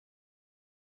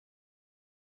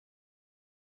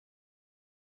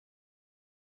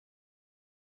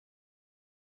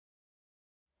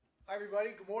Hi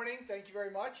everybody, good morning, thank you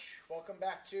very much. Welcome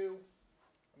back to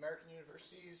American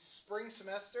University's spring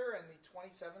semester and the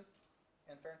 27th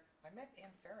Ann Farron. I met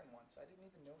Ann Farron once, I didn't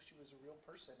even know she was a real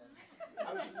person. And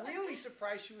I was really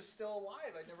surprised she was still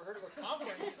alive. I'd never heard of a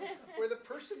conference where the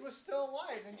person was still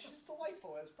alive, and she's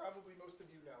delightful, as probably most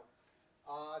of you know.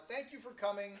 Thank you for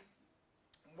coming.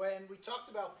 When we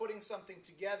talked about putting something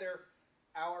together,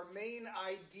 our main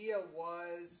idea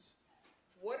was,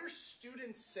 what are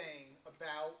students saying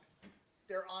about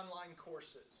their online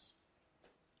courses?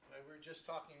 We were just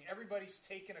talking, everybody's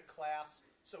taken a class,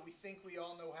 so we think we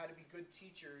all know how to be good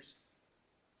teachers.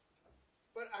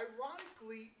 But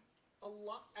ironically,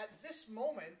 at this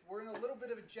moment, we're in a little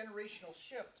bit of a generational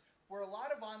shift where a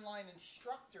lot of online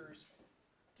instructors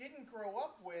didn't grow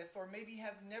up with, or maybe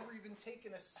have never even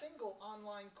taken a single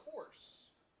online course.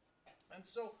 And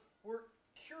so we're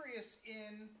curious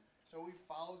so we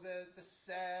follow the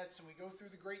sets, and we go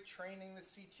through the great training that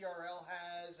CTRL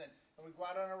has, and we go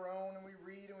out on our own, and we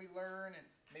read, and we learn, and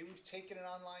maybe we've taken an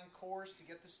online course to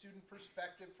get the student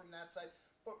perspective from that side.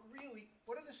 But really,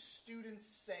 what are the students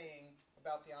saying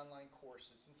about the online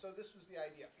courses? And so this was the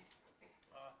idea.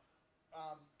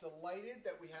 Delighted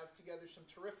that we have together some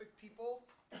terrific people.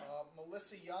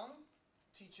 Melissa Young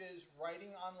teaches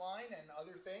writing online and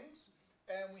other things.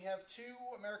 And we have two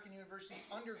American University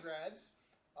undergrads.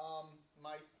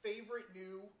 My favorite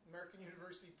new American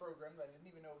University program that I didn't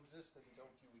even know existed until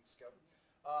a few weeks ago.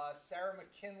 Sarah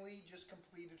McKinley just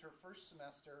completed her first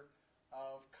semester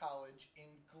of college in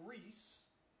Greece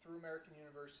through American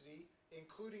University,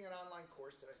 including an online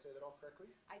course. Did I say that all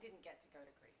correctly? I didn't get to go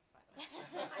to Greece, by the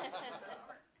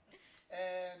way.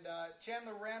 And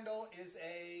Chandler Randall is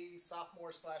a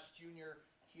sophomore/junior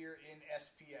here in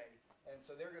SPA, and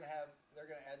so they're going to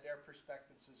add their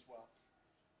perspectives as well.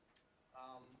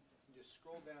 You can just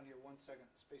scroll down here 1 second.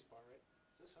 Space bar, right?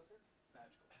 Is this up here?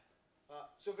 Magical.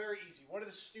 So very easy. What are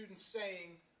the students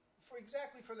saying?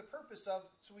 Exactly for the purpose of,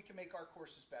 so we can make our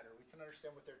courses better. We can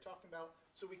understand what they're talking about,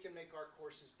 so we can make our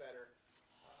courses better.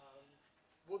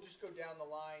 We'll just go down the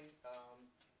line.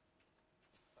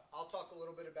 I'll talk a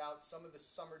little bit about some of the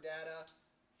summer data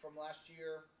from last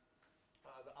year,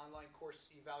 the online course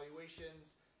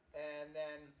evaluations, and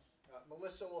then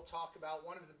Melissa will talk about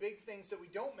one of the big things that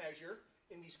we don't measure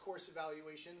in these course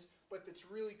evaluations, but that's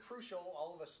really crucial,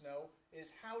 all of us know,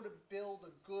 is how to build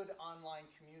a good online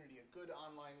community, a good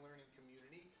online learning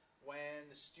community when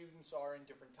the students are in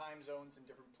different time zones and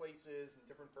different places and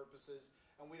different purposes,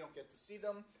 and we don't get to see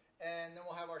them. And then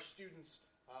we'll have our students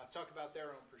talk about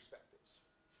their own perspectives.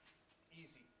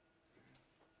 Easy.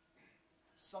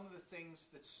 Some of the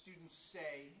things that students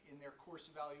say in their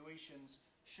course evaluations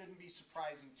shouldn't be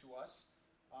surprising to us.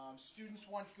 Students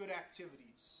want good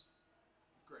activities.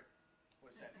 Great.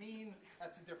 What does that mean?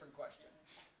 That's a different question.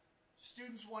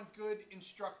 Students want good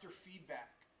instructor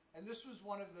feedback. And this was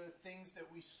one of the things that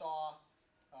we saw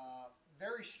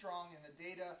very strong in the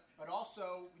data, but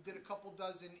also we did a couple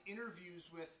dozen interviews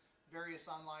with various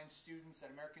online students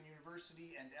at American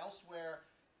University and elsewhere,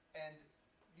 and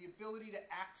the ability to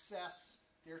access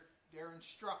their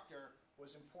instructor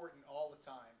was important all the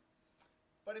time.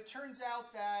 But it turns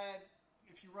out that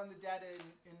if you run the data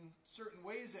in certain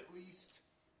ways at least,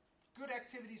 good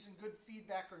activities and good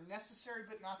feedback are necessary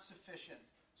but not sufficient.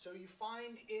 So you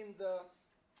find in the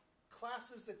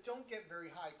classes that don't get very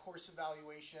high course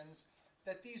evaluations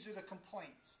that these are the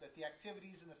complaints, that the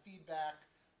activities and the feedback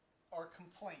are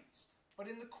complaints. But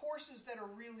in the courses that are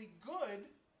really good,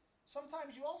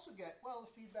 sometimes you also get, well,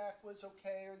 the feedback was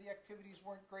okay or the activities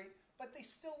weren't great, but they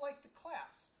still like the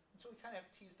class. And so we kind of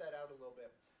have teased that out a little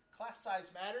bit. Class size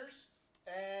matters,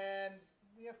 and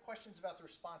we have questions about the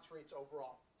response rates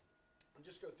overall. I'll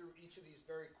just go through each of these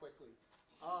very quickly.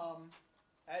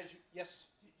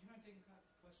 Yes? Do you mind taking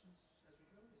questions as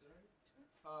we go? Is that right?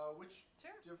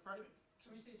 Sure. Do you have a preference?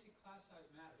 So when you say class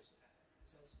size matters, is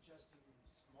that suggesting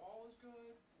small is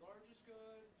good, large is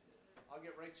good? I'll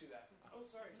get right to that. Oh,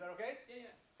 sorry. Is that okay?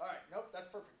 Yeah. All right. Nope,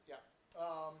 that's perfect. Yeah.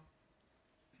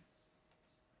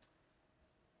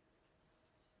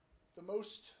 The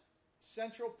most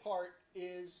central part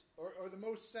is, or the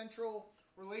most central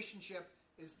relationship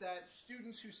is that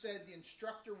students who said the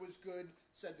instructor was good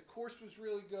said the course was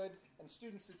really good, and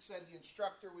students that said the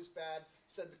instructor was bad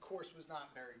said the course was not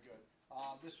very good.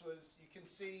 You can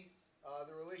see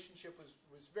the relationship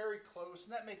was very close,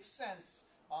 and that makes sense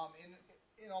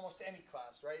in almost any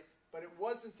class, right? But it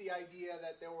wasn't the idea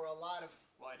that there were a lot of,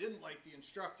 well, I didn't like the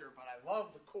instructor, but I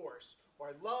love the course, or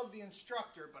I love the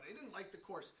instructor, but I didn't like the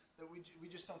course. That we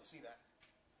just don't see that.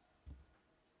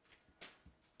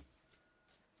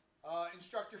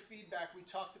 Instructor feedback we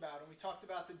talked about, and we talked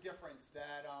about the difference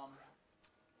that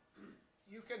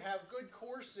you can have good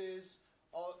courses,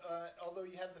 although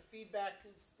you have the feedback,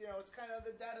 it's kind of,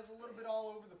 the data's a little bit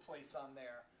all over the place on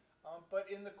there.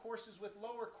 But in the courses with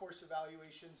lower course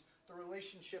evaluations, the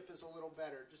relationship is a little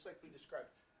better, just like we described.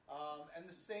 And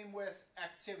the same with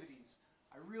activities.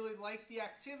 I really like the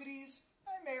activities.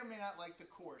 I may or may not like the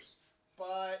course.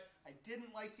 But I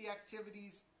didn't like the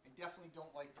activities. I definitely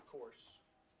don't like the course.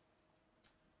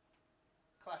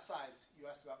 Class size. You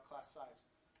asked about class size.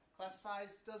 Class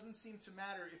size doesn't seem to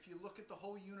matter if you look at the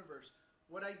whole universe.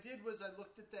 What I did was I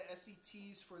looked at the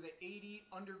SETs for the 80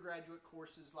 undergraduate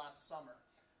courses last summer.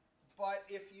 But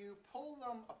if you pull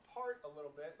them apart a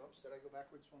little bit, oops, did I go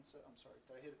backwards once? I'm sorry,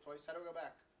 did I hit it twice? How do I go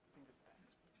back? The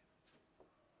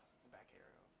back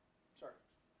arrow. Sorry.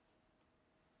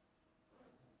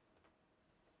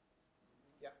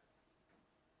 Yep.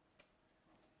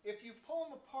 If you pull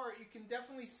them apart, you can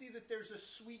definitely see that there's a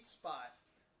sweet spot.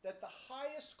 That the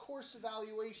highest course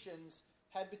evaluations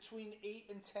had between 8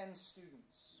 and 10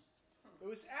 students. It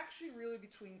was actually really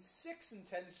between 6 and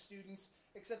 10 students,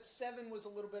 except 7 was a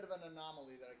little bit of an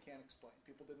anomaly that I can't explain.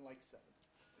 People didn't like 7.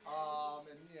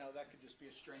 And that could just be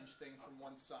a strange thing from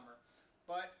one summer.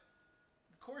 But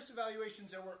the course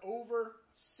evaluations that were over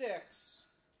 6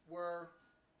 were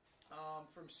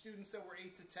from students that were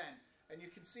 8 to 10. And you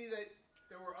can see that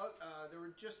there were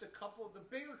just a couple of the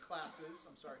bigger classes,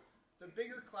 the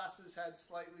bigger classes had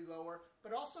slightly lower,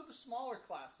 but also the smaller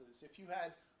classes. If you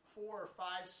had 4 or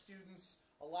 5 students,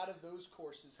 a lot of those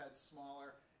courses had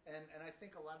smaller. And I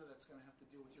think a lot of that's going to have to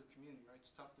deal with your community, right?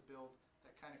 It's tough to build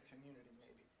that kind of community,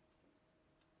 maybe.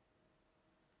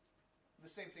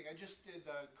 The same thing. I just did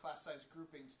the class size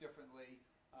groupings differently,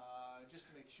 just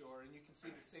to make sure. And you can see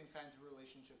the same kinds of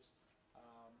relationships.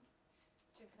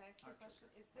 Jim, can I ask you a question?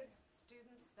 Is this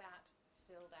students that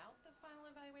filled out the final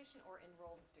evaluation or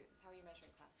enrolled students? How are you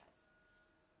measuring class size?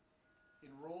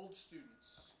 Enrolled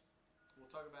students.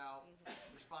 We'll talk about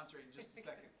response rate in just a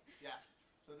second. Yes.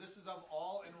 So this is of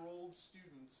all enrolled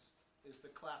students is the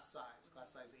class size.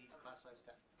 Class size 8, class size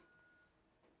 10.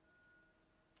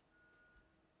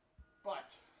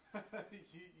 But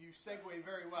you segue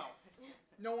very well.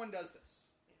 No one does this.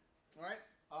 All right?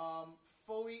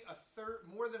 Fully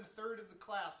more than a third of the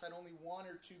class had only 1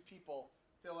 or 2 people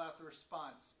fill out the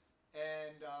response.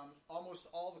 And almost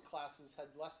all the classes had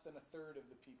less than a third of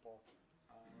the people.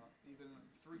 Even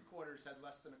 3/4 had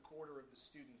less than a quarter of the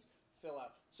students fill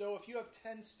out. So if you have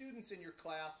 10 students in your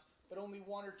class, but only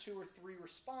 1 or 2 or 3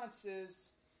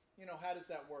 responses, how does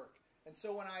that work? And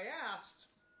so when I asked,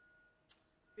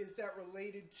 is that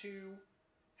related to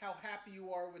how happy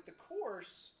you are with the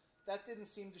course, that didn't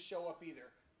seem to show up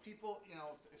either. People,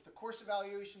 if the course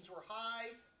evaluations were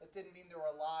high, that didn't mean there were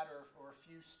a lot or a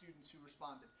few students who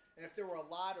responded. And if there were a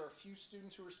lot or a few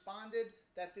students who responded,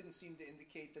 that didn't seem to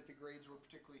indicate that the grades were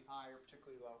particularly high or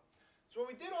particularly low. So when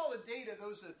we did all the data,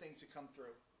 those are the things that come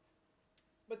through.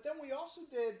 But then we also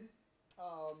did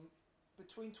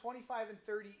between 25 and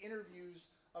 30 interviews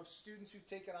of students who've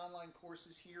taken online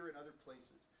courses here and other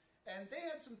places. And they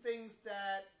had some things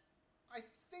that I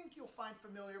think you'll find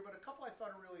familiar, but a couple I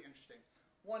thought are really interesting.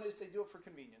 One is they do it for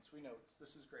convenience. We know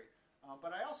this. This is great.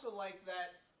 But I also like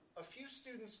that a few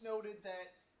students noted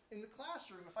that in the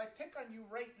classroom, if I pick on you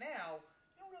right now,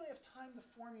 you don't really have time to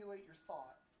formulate your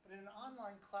thought. But in an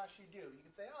online class, you do. You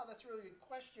can say, oh, that's a really good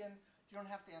question. You don't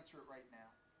have to answer it right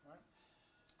now. Right?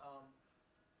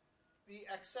 The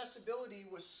accessibility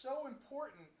was so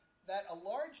important that a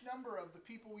large number of the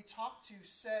people we talked to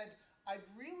said, I'd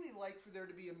really like for there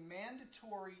to be a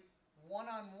mandatory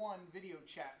one-on-one video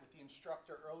chat with the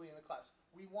instructor early in the class.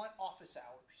 We want office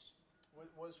hours,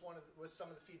 was some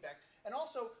of the feedback. And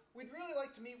also, we'd really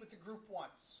like to meet with the group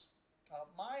once.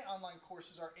 My online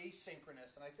courses are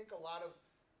asynchronous, and I think a lot of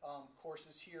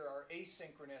courses here are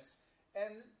asynchronous.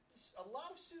 And a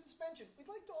lot of students mentioned, we'd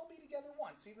like to all be together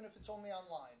once, even if it's only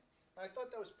online. And I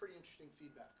thought that was pretty interesting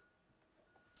feedback.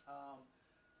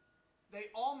 They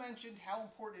all mentioned how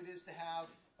important it is to have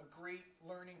a great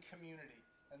learning community.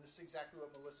 And this is exactly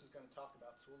what Melissa's going to talk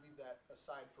about, so we'll leave that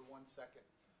aside for 1 second.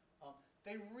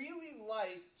 They really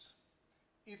liked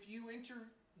if you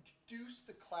introduce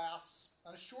the class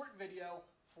on a short video,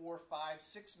 4, 5,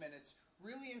 6 minutes,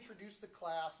 really introduce the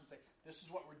class and say, this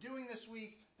is what we're doing this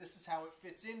week, this is how it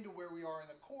fits into where we are in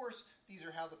the course, these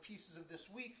are how the pieces of this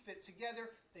week fit together.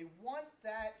 They want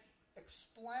that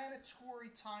explanatory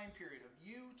time period of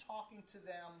you talking to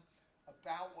them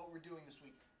about what we're doing this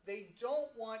week. They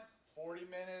don't want 40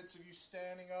 minutes of you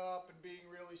standing up and being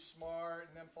really smart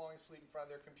and then falling asleep in front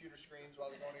of their computer screens while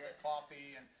they're going to get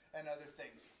coffee and other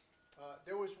things.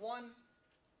 There was one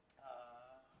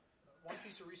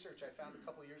piece of research I found a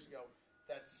couple of years ago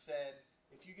that said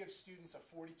If you give students a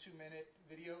 42-minute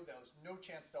video, there's no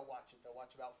chance they'll watch it. They'll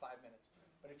watch about 5 minutes.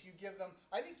 But if you give them,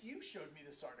 I think you showed me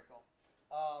this article.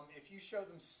 If you show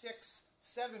them 6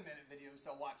 7-minute videos,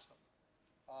 they'll watch them.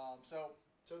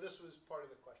 So this was part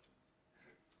of the question.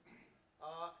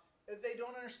 They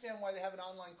don't understand why they have an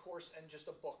online course and just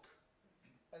a book,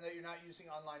 and that you're not using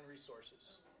online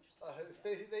resources.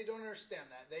 They don't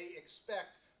understand that. They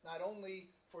expect not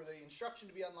only for the instruction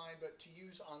to be online, but to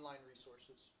use online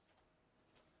resources.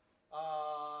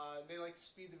 They like to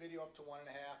speed the video up to 1.5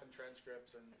 and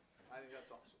transcripts, and I think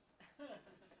that's awesome.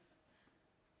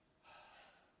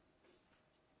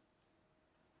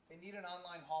 They need an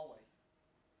online hallway.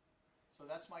 So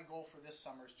that's my goal for this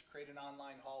summer, is to create an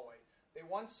online hallway. They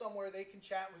want somewhere they can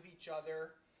chat with each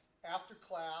other after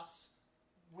class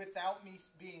without me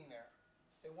being there.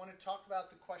 They want to talk about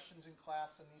the questions in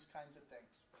class and these kinds of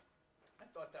things. I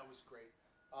thought that was great.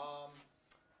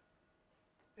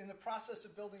 In the process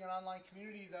of building an online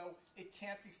community, though, it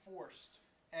can't be forced.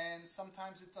 And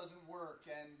sometimes it doesn't work,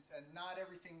 and not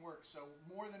everything works. So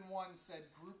more than one said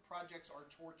group projects are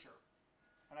torture.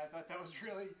 And I thought that was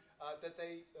really,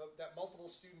 that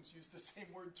multiple students used the same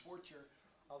word, torture.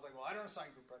 I was like, well, I don't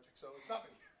assign group projects, so it's not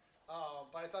me.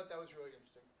 But I thought that was really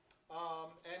interesting.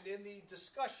 And in the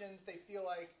discussions, they feel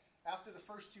like after the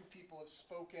first 2 people have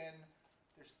spoken,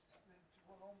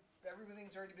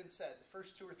 everything's already been said. The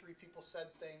first 2 or 3 people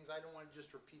said things. I don't want to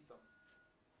just repeat them.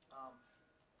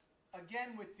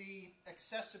 Again, with the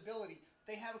accessibility,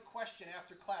 they have a question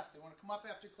after class. They want to come up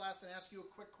after class and ask you a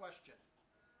quick question.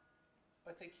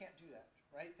 But they can't do that,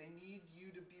 right? They need you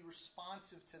to be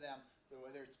responsive to them,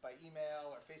 whether it's by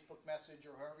email or Facebook message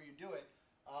or however you do it.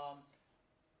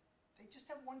 They just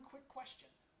have one quick question,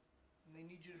 and they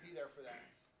need you to be there for that.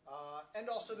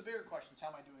 And also the bigger questions: how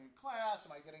am I doing in class?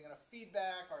 Am I getting enough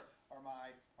feedback? Are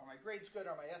my grades good?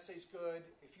 Are my essays good?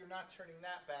 If you're not turning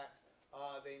that back,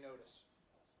 they notice.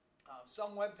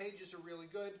 Some web pages are really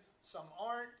good, some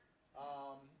aren't.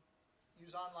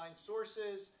 Use online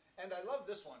sources, and I love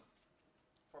this one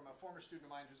from a former student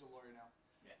of mine who's a lawyer now.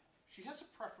 Yeah. She has a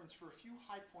preference for a few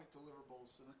high-point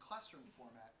deliverables in the classroom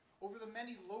format over the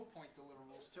many low-point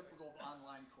deliverables typical of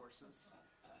online courses.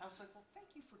 I was like, well,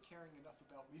 thank you for caring enough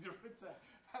about me to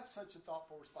have such a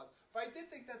thoughtful response. But I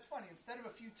did think that's funny. Instead of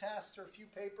a few tests or a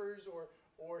few papers or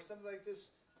something like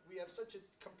this, we have such a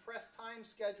compressed time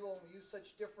schedule, and we use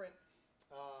such different,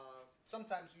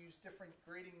 sometimes we use different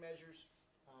grading measures.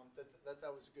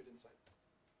 That was a good insight.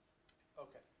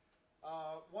 Okay.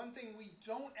 One thing we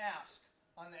don't ask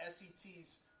on the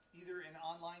SETs, either in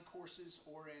online courses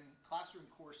or in classroom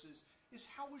courses, is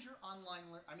how was your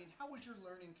how was your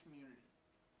learning community?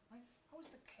 Right? How was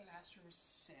the classroom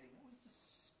setting? What was the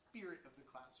spirit of the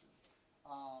classroom,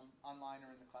 online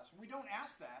or in the classroom? We don't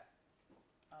ask that,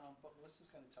 but Melissa's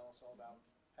going to tell us all about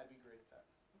how to be great at that.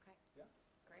 Okay. Yeah.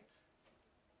 Great.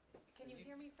 Can you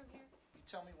hear me from here? You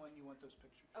tell me when you want those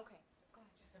pictures. Okay. Go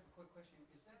ahead. Just have a quick question.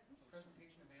 Is that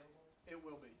presentation available? It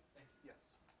will be. Thank you. Yes.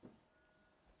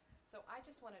 So I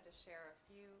just wanted to share a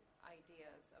few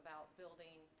ideas about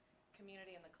building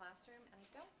community in the classroom, and I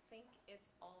don't think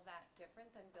it's all that different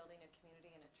than building a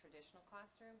community in a traditional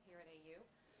classroom here at AU,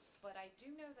 but I do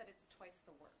know that it's twice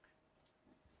the work.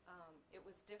 It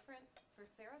was different for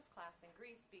Sarah's class in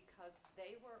Greece because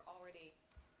they were already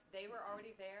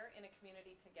there in a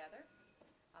community together.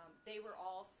 They were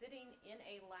all sitting in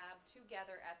a lab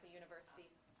together at the university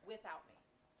without me,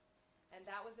 and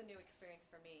that was a new experience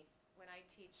for me. When I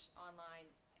teach online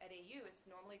at AU, it's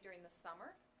normally during the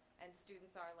summer, and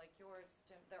students are like yours,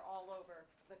 Jim, they're all over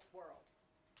the world.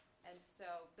 And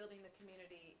so building the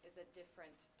community is a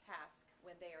different task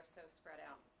when they are so spread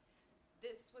out.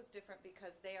 This was different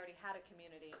because they already had a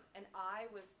community, and I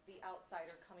was the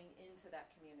outsider coming into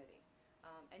that community.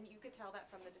 And you could tell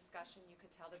that from the discussion. You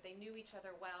could tell that they knew each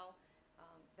other well,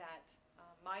 that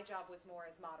my job was more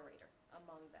as moderator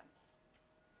among them.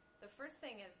 The first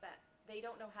thing is that they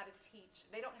don't know how to teach.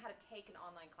 They don't know how to take an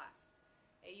online class.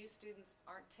 AU students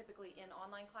aren't typically in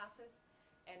online classes,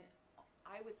 and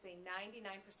I would say 99%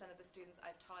 of the students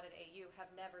I've taught at AU have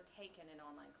never taken an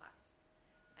online class.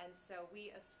 And so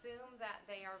we assume that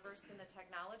they are versed in the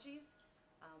technologies.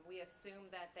 We assume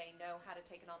that they know how to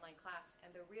take an online class, and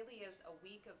there really is a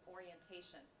week of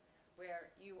orientation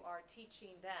where you are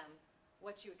teaching them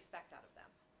what you expect out of them.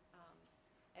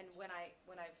 And when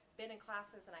I've been in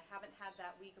classes and I haven't had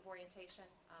that week of orientation,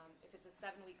 if it's a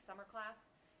 7-week summer class,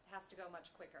 it has to go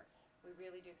much quicker. We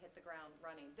really do hit the ground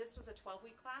running. This was a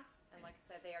 12-week class, and like I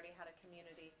said, they already had a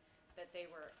community that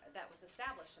was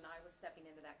established, and I was stepping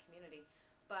into that community.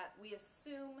 But we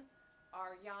assume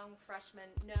our young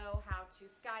freshmen know how to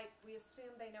Skype. We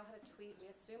assume they know how to tweet. We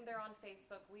assume they're on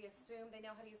Facebook. We assume they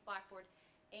know how to use Blackboard.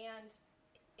 And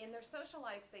in their social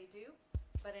lives, they do,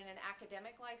 but in an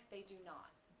academic life, they do not.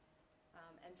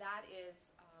 And that is,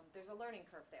 there's a learning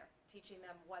curve there, teaching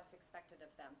them what's expected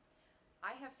of them.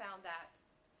 I have found that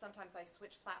sometimes I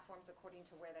switch platforms according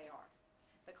to where they are.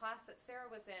 The class that Sarah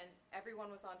was in,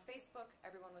 everyone was on Facebook,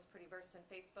 everyone was pretty versed in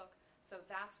Facebook, so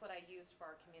that's what I used for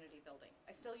our community building.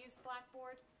 I still used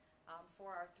Blackboard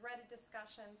for our threaded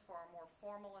discussions, for our more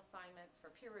formal assignments, for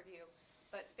peer review,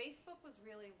 but Facebook was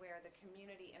really where the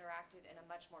community interacted in a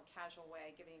much more casual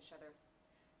way, giving each other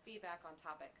feedback on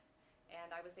topics.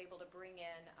 And I was able to bring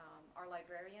in our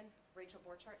librarian, Rachel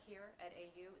Borchardt here at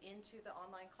AU, into the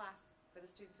online class for the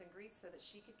students in Greece so that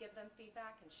she could give them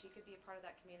feedback and she could be a part of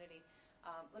that community.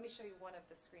 Let me show you one of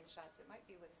the screenshots. It might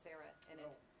be with Sarah in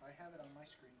it. Oh, I have it on my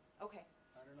screen. Okay.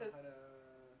 I don't know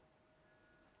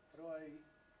how do I,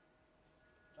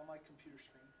 it's on my computer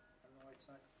screen. I don't know why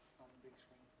it's not on the big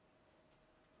screen.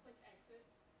 Click exit.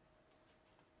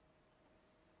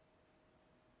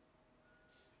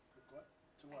 Click what?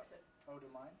 To what? Exit. Oh, to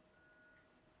mine?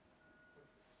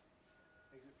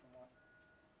 Exit from what?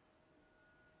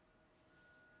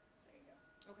 There you go.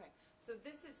 Okay. So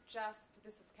this is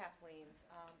Kathleen's.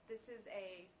 This is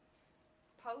a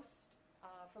post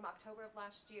from October of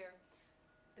last year.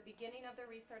 The beginning of their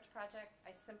research project,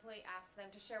 I simply asked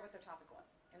them to share what their topic was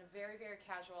in a very, very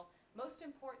casual, most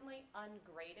importantly,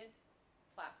 ungraded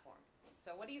platform.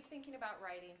 So what are you thinking about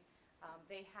writing?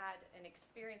 They had an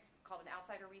experience called an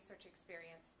outsider research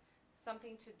experience,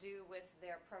 something to do with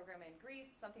their program in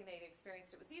Greece, something they'd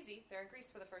experienced. It was easy. They're in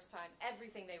Greece for the first time.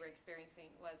 Everything they were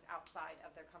experiencing was outside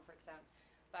of their comfort zone.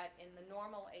 But in the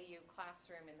normal AU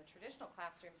classroom, in the traditional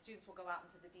classroom, students will go out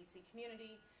into the DC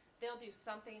community. They'll do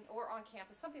something, or on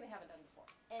campus, something they haven't done before,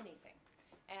 anything.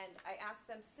 And I asked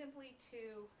them simply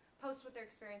to post what their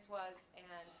experience was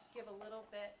and give a little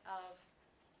bit of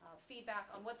feedback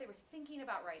on what they were thinking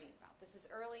about writing about. This is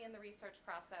early in the research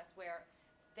process where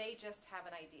they just have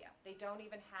an idea. They don't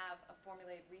even have a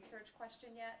formulated research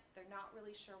question yet. They're not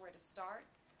really sure where to start.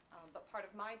 But part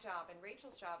of my job and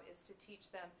Rachel's job is to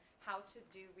teach them how to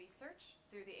do research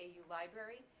through the AU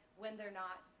library when they're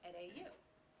not at AU.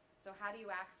 So how do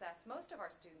you access? Most of our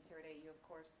students here at AU, of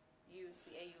course, use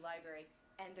the AU library,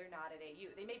 and they're not at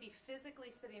AU. They may be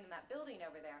physically sitting in that building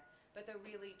over there, but they're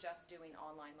really just doing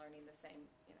online learning the same,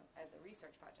 as a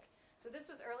research project. So this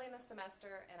was early in the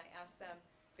semester, and I asked them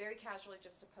very casually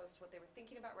just to post what they were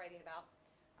thinking about writing about.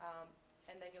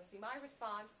 And then you'll see my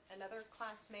response, another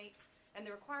classmate, and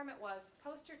the requirement was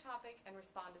post your topic and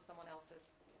respond to someone else's.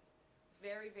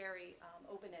 Very, very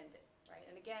open-ended, right?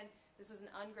 And again, this was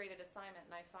an ungraded assignment,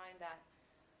 and I find that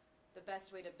the best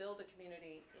way to build a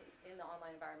community in the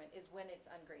online environment is when it's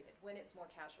ungraded, when it's more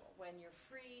casual, when you're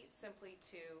free simply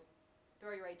to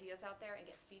throw your ideas out there and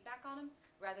get feedback on them,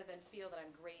 rather than feel that I'm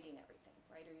grading everything,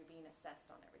 right, or you're being assessed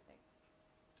on everything.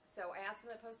 So I asked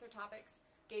them to post their topics,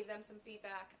 gave them some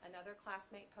feedback. Another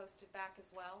classmate posted back as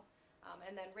well.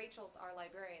 And then Rachel's our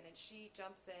librarian, and she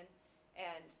jumps in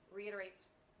and reiterates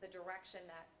the direction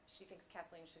that she thinks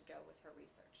Kathleen should go with her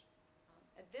research.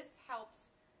 And this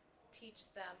helps teach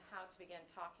them how to begin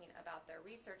talking about their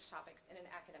research topics in an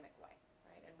academic way,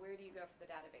 right? And where do you go for the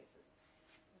databases?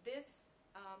 This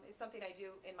is something I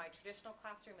do in my traditional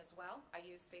classroom as well. I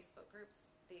use Facebook groups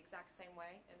the exact same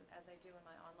way as I do in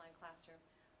my online classroom.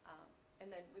 And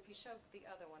then if you show the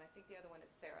other one, I think the other one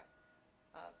is Sarah.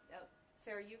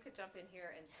 Sarah, you could jump in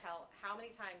here and tell how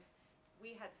many times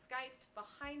we had Skyped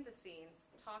behind the scenes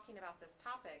talking about this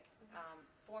topic,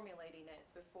 formulating it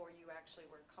before you actually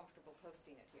were comfortable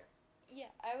posting it here. Yeah,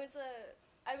 I was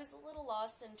a little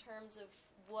lost in terms of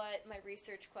what my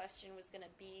research question was going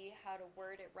to be, how to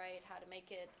word it right, how to make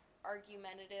it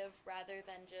argumentative rather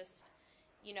than just,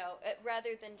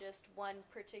 rather than just one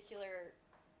particular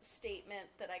statement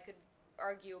that I could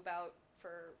argue about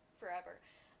for forever.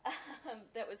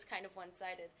 That was kind of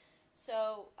one-sided.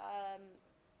 So,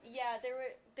 yeah,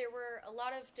 there were a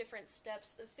lot of different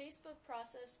steps. The Facebook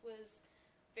process was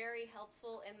very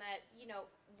helpful in that,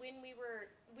 when we were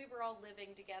all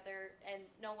living together and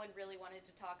no one really wanted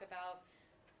to talk about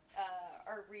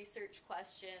our research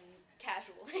question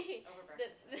casually.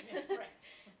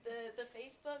 The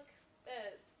Facebook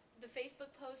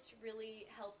post really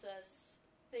helped us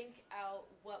think out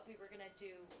what we were going to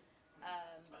do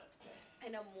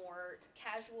in a more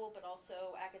casual but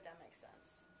also academic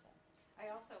sense. So. I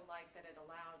also like that it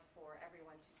allowed for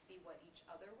everyone to see what each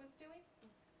other was doing,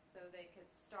 so they could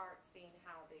start seeing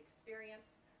how the experience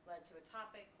led to a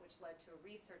topic, which led to a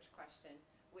research question,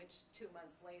 which 2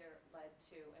 months later led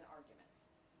to an argument.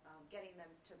 getting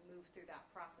them to move through that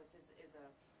process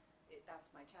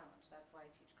that's my challenge. That's why I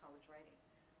teach college writing.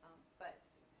 But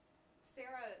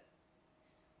Sarah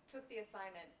took the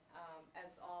assignment,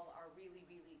 as all our really,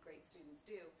 really great students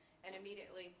do, and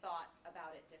immediately thought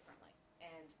about it differently.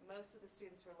 And most of the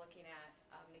students were looking at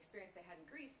an experience they had in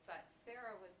Greece, but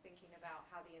Sarah was thinking about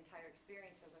how the entire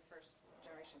experience as a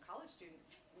first-generation college student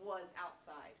was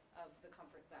outside of the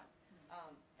comfort zone.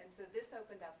 And so this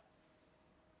opened up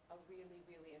a really,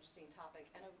 really interesting topic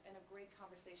and a great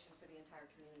conversation for the entire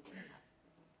community to have.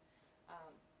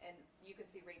 And you can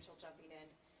see Rachel jumping in.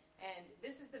 And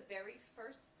this is the very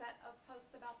first set of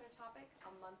posts about their topic.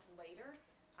 A month later,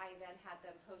 I then had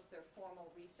them post their formal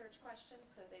research questions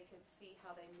so they could see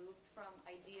how they moved from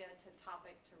idea to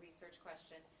topic to research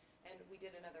question. And we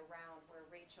did another round where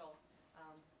Rachel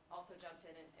also jumped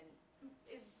in and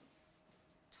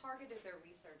targeted their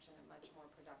research in a much more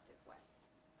productive way.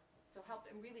 So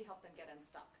really helped them get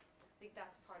unstuck. I think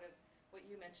that's part of what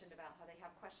you mentioned about how they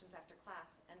have questions after class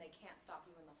and they can't stop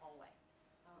you in the hallway.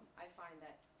 I find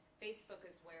that Facebook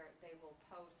is where they will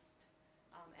post.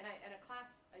 And a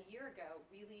class a year ago,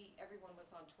 really everyone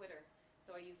was on Twitter,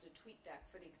 so I used a tweet deck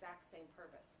for the exact same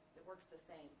purpose. It works the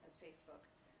same as Facebook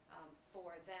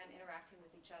for them interacting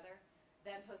with each other,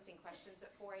 them posting questions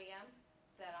at 4 a.m.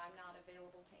 that I'm not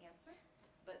available to answer,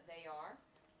 but they are.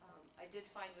 I did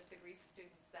find with the Greece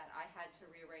students that I had to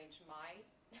rearrange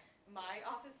my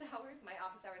office hours. My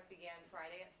office hours began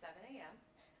Friday at 7 a.m.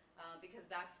 Because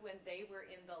that's when they were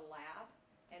in the lab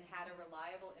and had a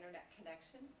reliable internet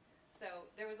connection. So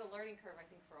there was a learning curve, I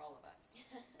think, for all of us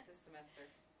this semester.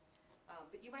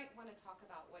 But you might want to talk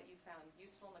about what you found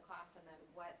useful in the class and then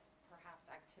what perhaps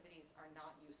activities are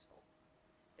not useful.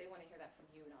 They want to hear that from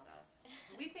you, not us.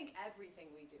 We think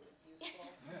everything we do is useful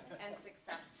and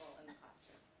successful in the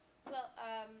classroom. Well,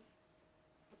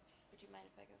 would you mind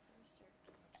if I go first? Or?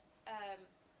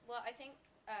 Well, I think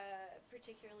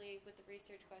particularly with the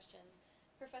research questions,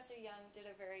 Professor Young did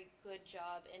a very good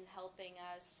job in helping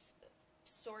us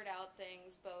sort out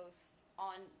things both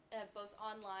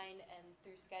online and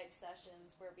through Skype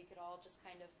sessions where we could all just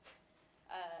kind of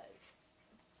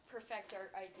perfect our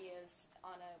ideas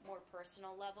on a more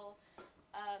personal level.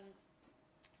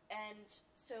 And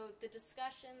so the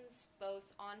discussions both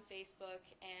on Facebook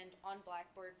and on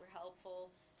Blackboard were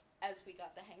helpful as we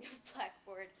got the hang of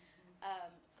Blackboard.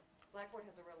 Blackboard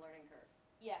has a real learning curve.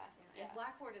 Yeah. And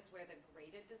Blackboard is where the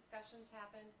graded discussions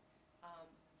happen.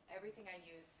 Everything I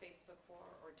use Facebook for,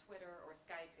 or Twitter, or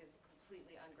Skype is a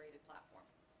completely ungraded platform.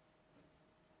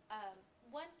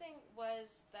 One thing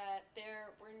was that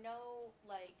there were no,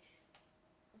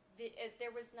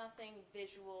 there was nothing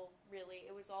visual, really.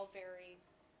 It was all very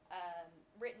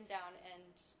written down,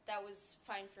 and that was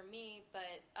fine for me,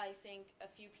 but I think a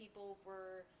few people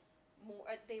were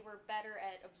they were better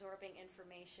at absorbing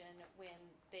information when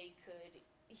they could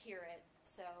hear it.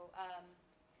 So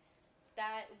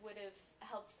that would have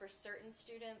helped for certain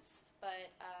students,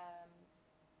 but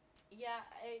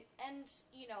and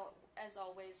as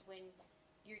always, when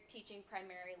you're teaching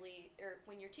primarily, or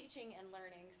when you're teaching and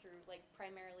learning through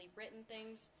primarily written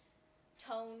things,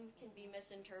 tone can be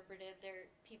misinterpreted.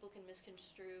 People can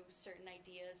misconstrue certain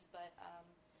ideas, but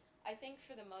I think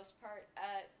for the most part,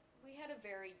 we had a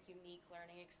very unique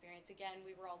learning experience. Again,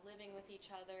 we were all living with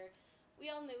each other. We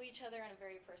all knew each other on a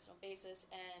very personal basis,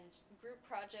 and group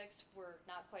projects were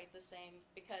not quite the same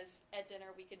because at dinner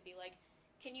we could be like,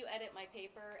 can you edit my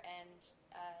paper? And,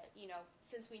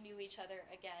 since we knew each other,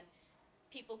 again,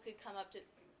 people could come up to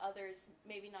others,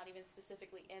 maybe not even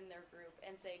specifically in their group,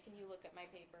 and say, can you look at my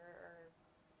paper, or,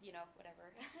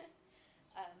 whatever.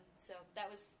 So that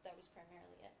was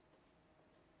primarily it.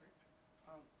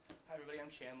 Hi everybody,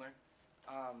 I'm Chandler.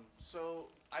 So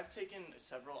I've taken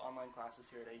several online classes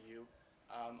here at AU,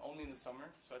 only in the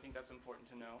summer, so I think that's important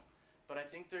to know. But I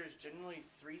think there's generally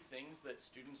 3 things that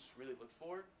students really look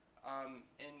for,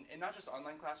 in not just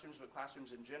online classrooms, but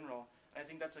classrooms in general. And I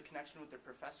think that's a connection with their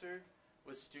professor,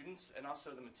 with students, and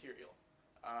also the material.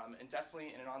 And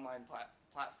definitely in an online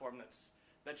platform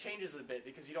that changes a bit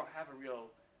because you don't have a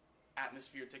real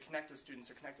atmosphere to connect with students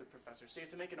or connect with professors, so you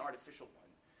have to make an artificial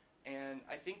one. And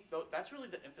I think that's really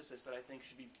the emphasis that I think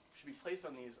should be placed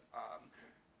on these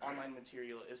online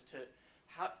material, is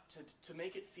to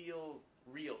make it feel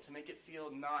real, to make it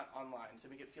feel not online, to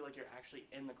make it feel like you're actually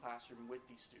in the classroom with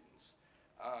these students.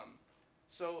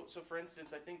 So for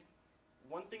instance, I think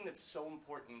one thing that's so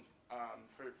important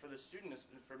for the student,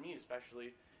 for me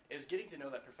especially, is getting to know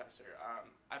that professor.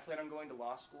 I plan on going to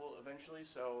law school eventually,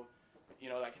 so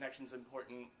that connection's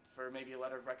important for maybe a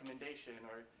letter of recommendation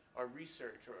or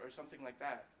research or something like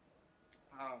that.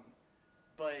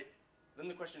 But then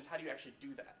the question is, how do you actually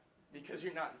do that? Because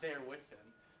you're not there with them.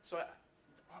 So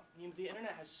the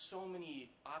internet has so many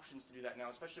options to do that now,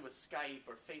 especially with Skype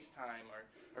or FaceTime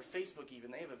or Facebook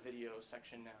even. They have a video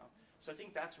section now. So I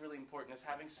think that's really important, is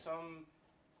having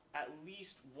at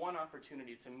least one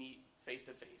opportunity to meet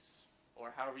face-to-face,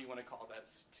 or however you want to call that,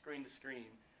 screen to screen.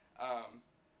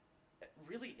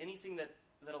 Really anything that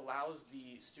allows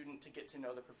the student to get to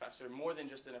know the professor more than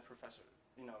just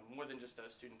more than just a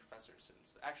student-professor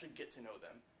sense. Actually get to know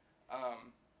them.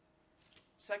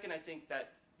 Second, I think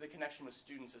that the connection with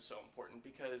students is so important,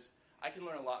 because I can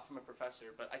learn a lot from a professor,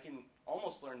 but I can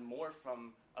almost learn more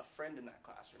from a friend in that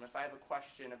classroom. If I have a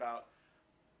question about,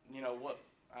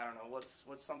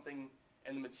 what's something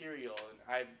in the material and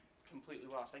I'm completely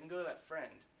lost, I can go to that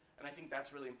friend. And I think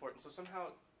that's really important. So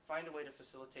somehow find a way to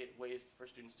facilitate ways for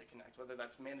students to connect, whether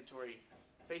that's mandatory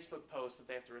Facebook posts that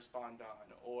they have to respond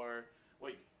on, or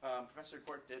what Professor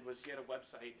Quirk did was he had a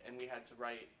website and we had to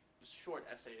write short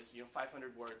essays,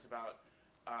 500 words about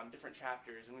different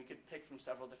chapters, and we could pick from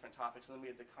several different topics, and then we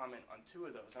had to comment on 2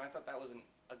 of those. And I thought that was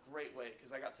a great way,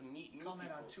 because I got to meet new Comment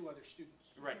people. on 2 other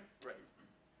students. Right.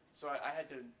 So I had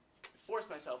to force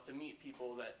myself to meet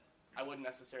people that I wouldn't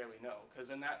necessarily know, because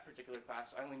in that particular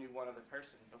class, I only knew one other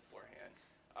person beforehand.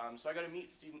 So I got to meet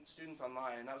students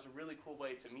online, and that was a really cool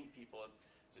way to meet people.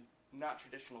 It's not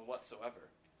traditional whatsoever.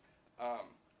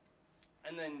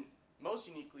 And then most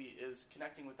uniquely is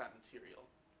connecting with that material.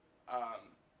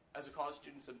 As a college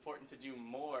student, it's important to do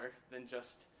more than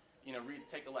just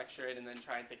take a lecture in and then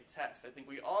try and take a test. I think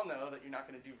we all know that you're not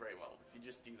going to do very well if you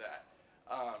just do that.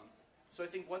 So I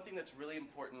think one thing that's really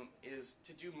important is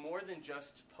to do more than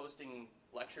just posting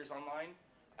lectures online.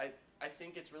 I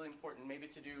think it's really important maybe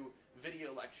to do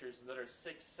video lectures that are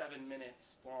 6-7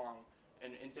 minutes long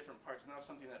and in different parts. And that was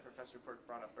something that Professor Quirk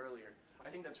brought up earlier.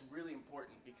 I think that's really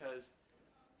important, because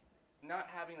not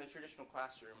having the traditional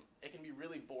classroom, it can be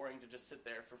really boring to just sit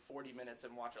there for 40 minutes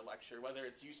and watch a lecture, whether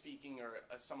it's you speaking or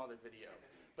some other video.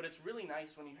 But it's really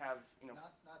nice when you have,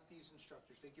 Not these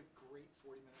instructors. They give great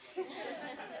 40-minute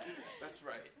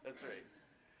lectures. That's right.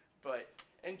 But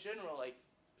in general,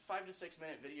 5 to 6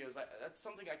 minute videos, that's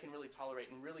something I can really tolerate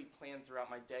and really plan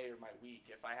throughout my day or my week.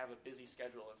 If I have a busy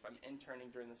schedule, if I'm interning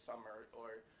during the summer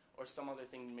or some other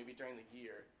thing maybe during the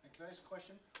year. And can I ask a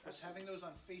question? Was having those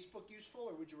on Facebook useful,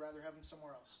 or would you rather have them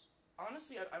somewhere else?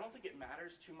 Honestly, I don't think it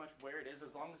matters too much where it is,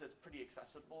 as long as it's pretty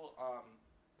accessible.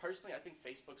 Personally, I think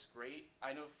Facebook's great. I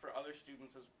know for other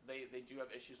students, they do have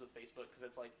issues with Facebook, because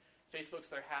it's like Facebook's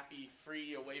their happy,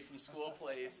 free, away from school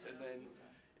place, and then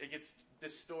it gets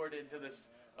distorted to this,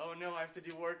 oh no, I have to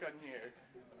do work on here.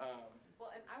 Well,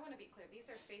 and I want to be clear, these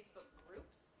are Facebook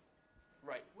groups.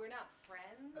 Right. We're not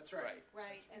friends. That's right.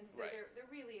 Right, and so Right. there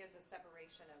really is a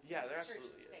separation of Yeah, there church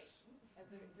absolutely and state, is. as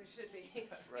there should be.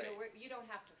 Right. You don't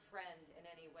have to friend in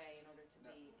any way in order to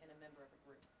be a member of a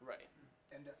group. Right.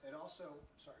 And it also,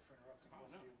 sorry for interrupting both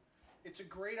no. of you, it's a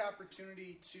great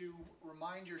opportunity to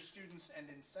remind your students and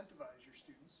incentivize your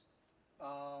students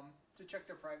to check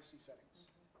their privacy settings.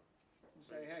 And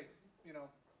say, hey,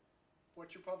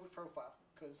 what's your public profile?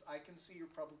 Because I can see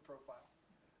your public profile.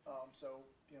 So,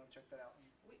 check that out.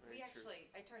 We actually,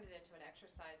 I turned it into an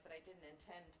exercise that I didn't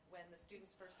intend. When the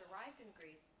students first arrived in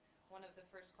Greece, one of the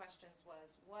first questions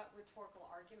was, what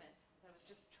rhetorical argument? So I was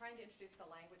just trying to introduce the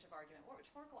language of argument. What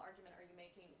rhetorical argument are you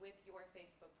making with your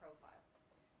Facebook profile?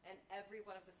 And every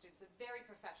one of the students is very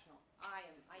professional. I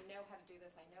know how to do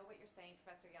this. I know what you're saying,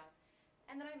 Professor Young.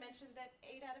 And then I mentioned that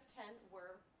 8 out of 10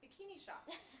 were bikini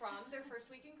shots from their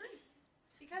first week in Greece.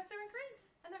 Because they're in Greece,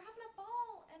 and they're having a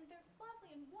ball, and they're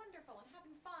lovely and wonderful and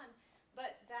having fun.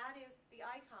 But that is the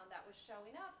icon that was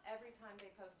showing up every time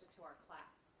they posted to our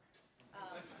class.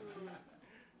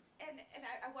 And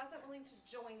I wasn't willing to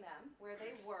join them where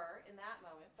they were in that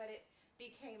moment, but it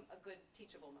became a good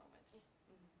teachable moment.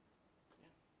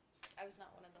 I was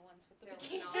not one of the ones with the There was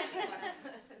bikini. not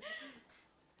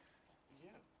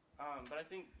Yeah. But I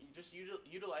think just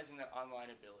utilizing that online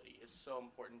ability is so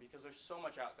important, because there's so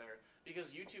much out there.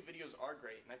 Because YouTube videos are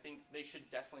great, and I think they should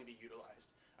definitely be utilized.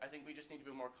 I think we just need to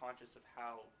be more conscious of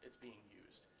how it's being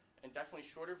used. And definitely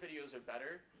shorter videos are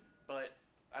better, but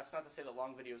that's not to say that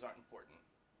long videos aren't important.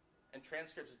 And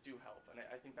transcripts do help, and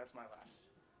I think that's my last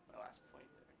point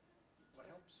there. What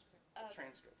helps?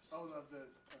 Transcripts. Oh,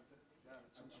 yeah,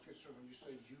 Okay, so when you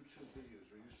say YouTube videos,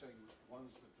 are you saying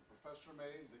ones that the professor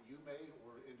made, that you made,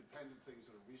 or independent things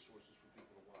that are resources for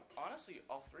people to watch? Honestly,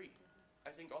 all three.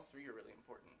 I think all three are really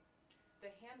important.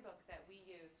 The handbook that we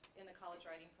use in the college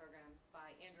writing programs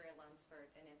by Andrea Lunsford,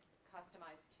 and it's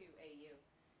customized to AU.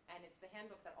 And it's the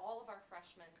handbook that all of our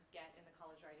freshmen get in the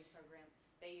college writing program.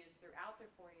 They use throughout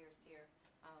their 4 years here.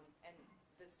 And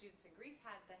the students in Greece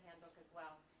had the handbook as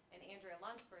well, and Andrea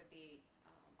Lunsford, the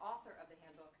author of the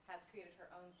handbook, has created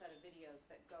her own set of videos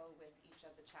that go with each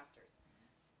of the chapters.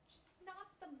 She's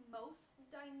not the most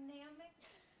dynamic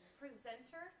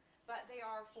presenter, but they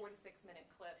are 4 to 6 minute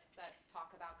clips that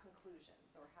talk about conclusions,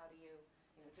 or how do you,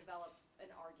 develop an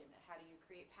argument, how do you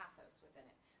create pathos within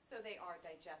it. So they are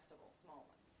digestible, small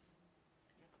ones.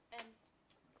 And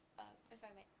if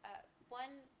I may,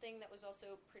 one thing that was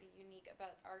also pretty unique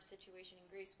about our situation in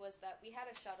Greece was that we had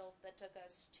a shuttle that took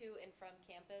us to and from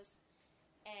campus,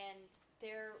 and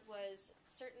there was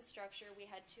certain structure. We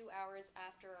had 2 hours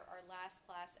after our last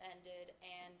class ended,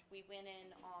 and we went in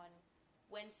on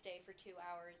Wednesday for 2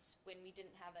 hours when we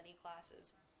didn't have any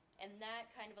classes. And that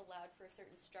kind of allowed for a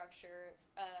certain structure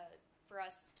for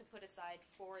us to put aside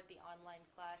for the online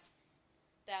class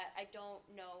that I don't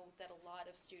know that a lot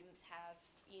of students have.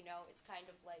 It's kind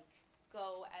of like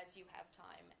go as you have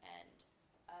time, and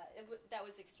that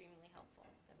was extremely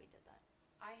helpful that we did that.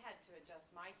 I had to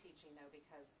adjust my teaching, though,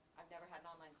 because I've never had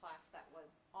an online class that was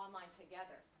online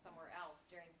together somewhere else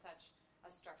during such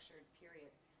a structured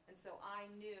period. And so I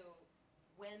knew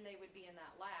when they would be in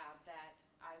that lab that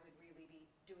I would really be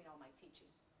doing all my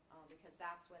teaching, because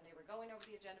that's when they were going over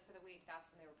the agenda for the week, that's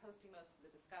when they were posting most of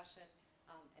the discussion,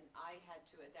 and I had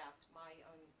to adapt my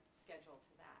own schedule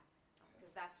to that, because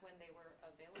that's when they were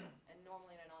available. And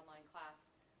normally in an online class,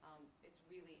 it's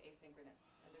really asynchronous,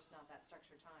 and there's not that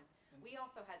structured time. We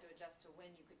also had to adjust to when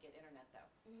you could get internet,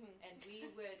 though. Mm-hmm. And we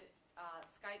would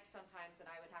Skype sometimes, and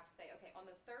I would have to say, okay, on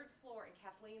the 3rd floor in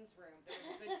Kathleen's room, there's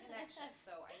a good connection,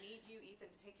 so I need you, Ethan,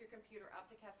 to take your computer up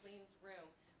to Kathleen's room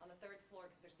on the 3rd floor,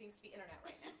 because there seems to be internet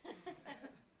right now.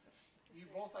 You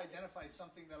both identified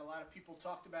something that a lot of people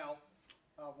talked about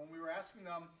when we were asking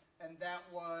them, and that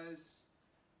was,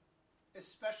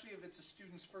 especially if it's a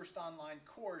student's first online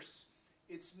course,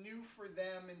 it's new for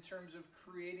them in terms of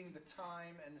creating the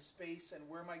time and the space, and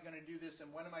where am I going to do this, and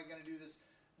when am I going to do this?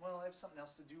 Well, I have something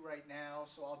else to do right now,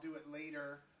 so I'll do it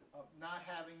later. Not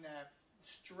having that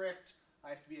strict, I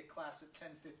have to be at class at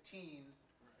 10:15.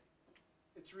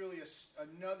 It's really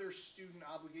another student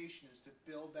obligation, is to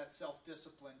build that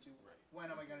self-discipline to when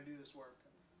am I going to do this work.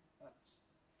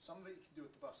 Some of it you can do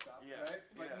at the bus stop, right?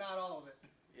 But not all of it.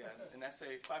 Yeah, an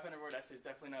essay, 500-word essay is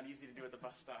definitely not easy to do at the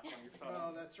bus stop on your phone.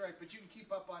 No, that's right. But you can keep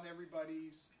up on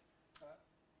everybody's.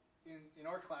 In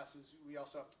our classes, we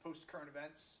also have to post current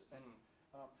events, and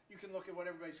you can look at what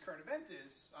everybody's current event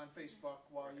is on Facebook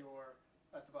while you're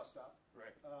at the bus stop.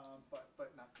 Right. But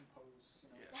not compose,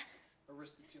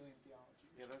 Aristotelian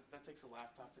theology. Yeah, that takes a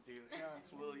laptop to do. Yeah.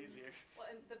 It's a little easier. Well,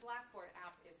 and the Blackboard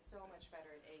app is so much better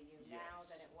at AU now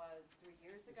than it was 3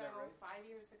 years Is ago, that right? 5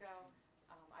 years ago.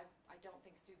 I don't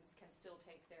think students can still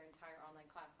take their entire online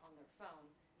class on their phone.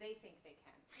 They think they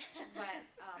can. But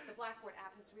the Blackboard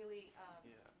app has really,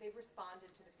 they've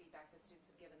responded to the feedback that students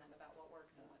have given them about what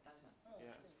works and what doesn't.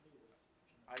 Yeah.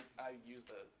 I use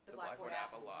the Blackboard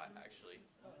app a lot, actually.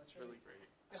 Oh, that's It's really great.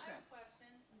 Yes, I ma'am. have a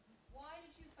question. Why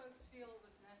did you folks feel it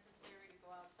was necessary to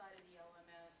go outside of the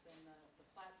LMS and the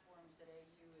platforms that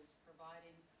AU is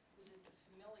providing? Was it the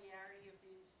familiarity of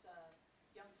these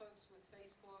young folks with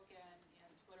Facebook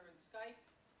and Twitter and Skype,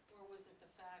 or was it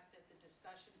the fact that the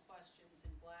discussion questions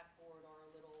in Blackboard are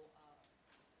a little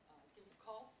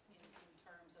difficult in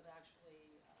terms of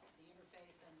actually the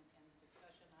interface and the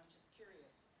discussion? I'm just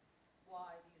curious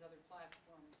why these other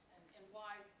platforms, and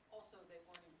why also they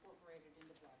weren't incorporated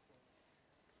into Blackboard.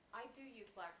 I do use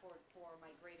Blackboard for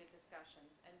my graded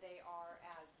discussions, and they are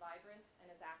as vibrant and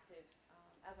as active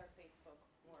as our Facebook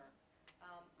were.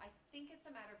 I think it's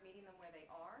a matter of meeting them where they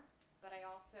are, but I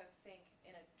also think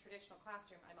in a traditional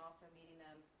classroom, I'm also meeting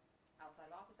them outside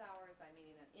of office hours, I'm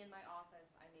meeting them in my office,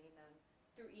 I'm meeting them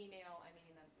through email, I'm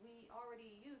meeting them. We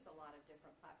already use a lot of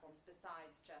different platforms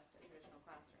besides just a traditional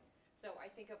classroom. So I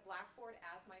think of Blackboard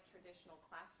as my traditional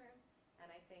classroom, and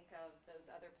I think of those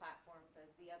other platforms as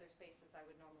the other spaces I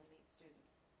would normally meet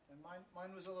students. And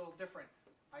mine was a little different.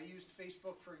 I used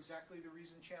Facebook for exactly the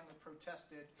reason Chandler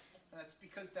protested, and that's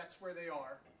because that's where they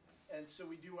are. And so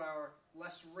we do our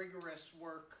less rigorous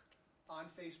work on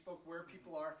Facebook where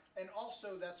people are. And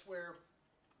also that's where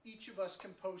each of us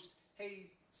can post,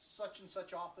 hey, such and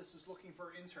such office is looking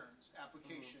for interns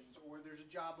applications, or there's a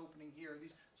job opening here.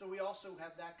 So we also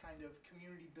have that kind of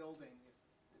community building,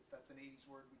 if that's an 80s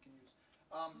word we can use.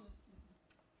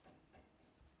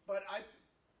 But I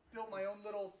built my own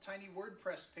little tiny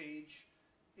WordPress page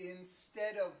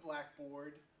instead of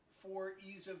Blackboard for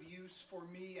ease of use for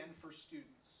me and for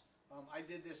students. I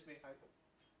did this.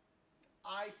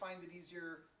 I find it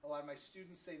easier. A lot of my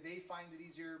students say they find it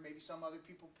easier. Maybe some other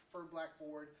people prefer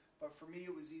Blackboard, but for me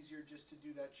it was easier just to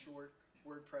do that short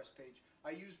WordPress page.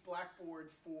 I use Blackboard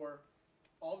for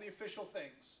all the official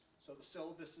things. So the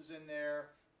syllabus is in there,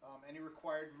 any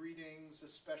required readings,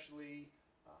 especially,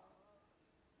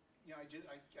 I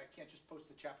can't just post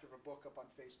a chapter of a book up on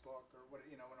Facebook or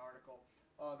an article,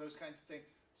 those kinds of things.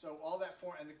 So all that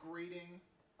and the grading,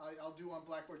 I'll do on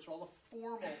Blackboard. So all the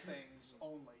formal things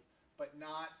only, but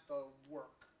not the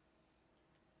work.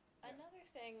 Another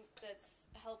thing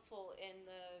that's helpful in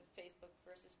the Facebook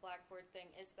versus Blackboard thing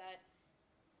is that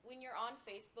when you're on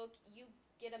Facebook, you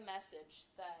get a message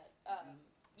that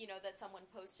that someone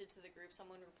posted to the group,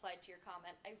 someone replied to your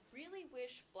comment. I really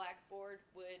wish Blackboard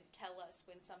would tell us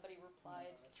when somebody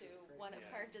replied to really great. one of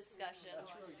our discussions.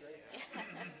 That's really great.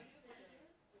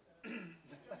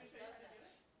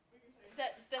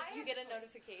 that you get a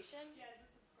notification. Yeah, it's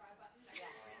a subscribe button.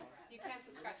 You can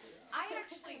subscribe. I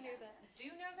actually knew that. do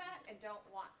know that and don't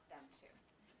want them to,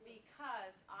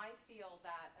 because I feel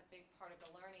that a big part of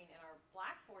the learning in our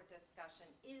Blackboard discussion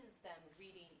is them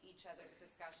reading each other's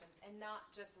discussions and not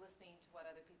just listening to what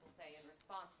other people say in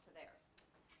response to theirs.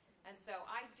 And so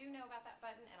I do know about that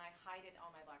button, and I hide it on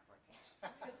my Blackboard page.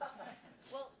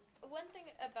 Well, one thing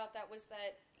about that was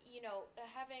that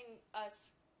having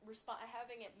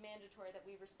it mandatory that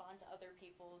we respond to other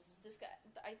people's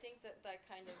I think that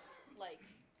kind of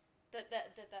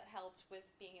that helped with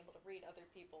being able to read other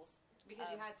people's. Because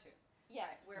you had to.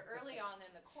 Yeah. Right, where early on in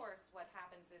the course, what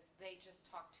happens is they just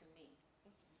talk to me.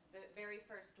 The very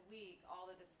first week, all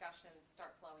the discussions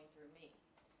start flowing through me.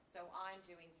 So I'm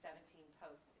doing 17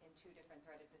 posts in 2 different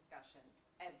threaded discussions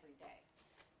every day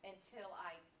until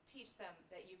I teach them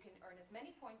that you can earn as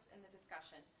many points in the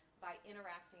discussion by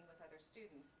interacting with other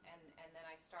students. And then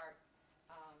I start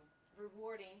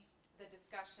rewarding the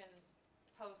discussions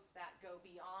posts that go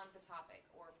beyond the topic,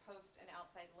 or post an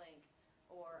outside link,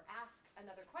 or ask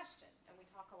another question. And we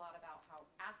talk a lot about how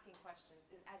asking questions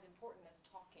is as important as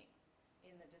talking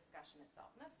in the discussion itself.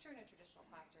 And that's true in a traditional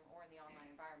classroom or in the online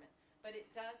environment. But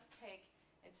it does take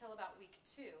until about week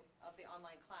 2 of the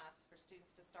online class for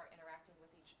students to start interacting with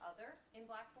each other in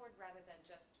Blackboard rather than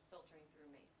just filtering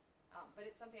through me. But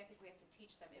it's something I think we have to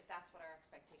teach them if that's what our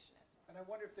expectation is. And I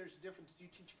wonder if there's a difference. Do you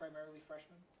teach primarily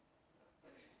freshmen?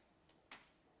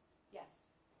 Yes.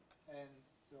 And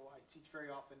so I teach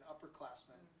very often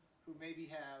upperclassmen who maybe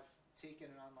have taken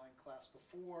an online class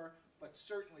before, but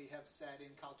certainly have sat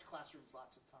in college classrooms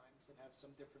lots of times and have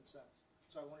some different sense.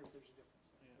 So I wonder if there's a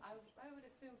difference there. I would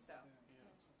assume so.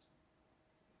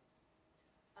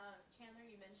 Chandler,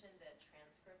 you mentioned that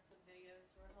transcripts of videos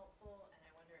were helpful, and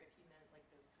I wonder if you meant like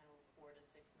those kind of 4 to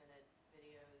 6 minute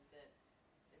videos that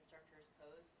instructors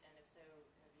post, and if so,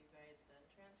 have you guys done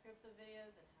transcripts of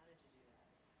videos, and how did you do that?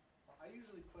 I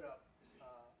usually put up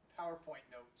PowerPoint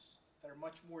notes that are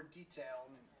much more detailed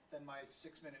than my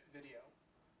 6-minute video.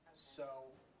 Okay.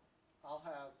 So I'll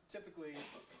have typically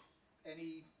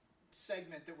any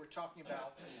segment that we're talking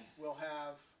about will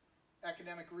have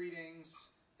academic readings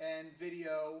and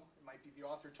video. It might be the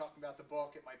author talking about the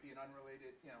book. It might be an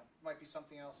unrelated, it might be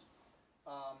something else.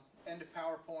 And a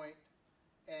PowerPoint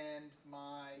and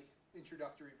my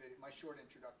introductory video, my short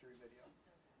introductory video.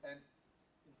 And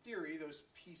in theory, those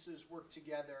pieces work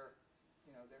together.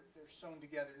 They're sewn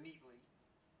together neatly,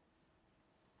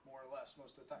 more or less,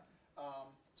 most of the time.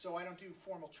 So I don't do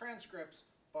formal transcripts,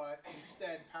 but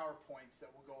instead PowerPoints that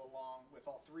will go along with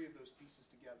all 3 of those pieces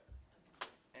together.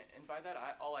 And by that,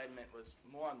 all I meant was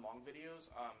more on long videos.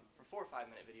 For 4 or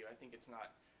 5 minute video, I think it's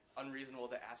not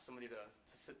unreasonable to ask somebody to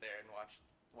sit there and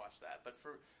watch that. But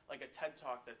for like a TED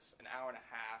Talk that's an hour and a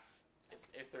half,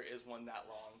 if there is one that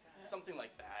long, something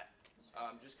like that,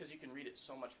 just because you can read it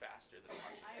so much faster than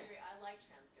watching. I agree. I like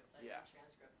transcripts. I Yeah. read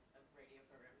transcripts of radio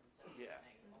programs instead of Yeah.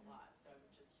 listening a lot. So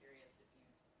I'm just curious if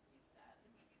you've used that.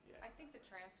 Yeah. I think the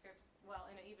transcripts,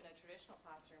 in even a traditional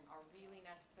classroom, are really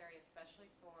necessary, especially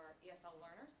for ESL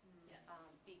learners, Yes.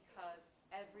 because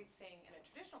everything in a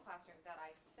traditional classroom that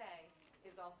I say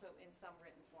is also in some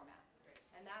written format. Great.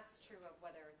 And that's true of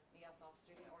whether it's an ESL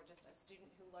student or just a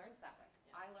student who learns that way.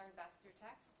 Yeah. I learn best through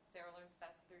text. Sarah learns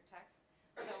best through text.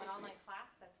 So an online class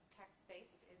that's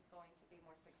text-based is going to be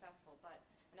more successful. But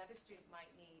another student might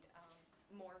need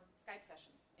more Skype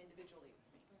sessions individually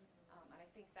with me. And I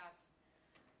think that's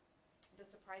the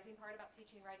surprising part about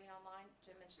teaching writing online.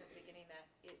 Jim mentioned at the beginning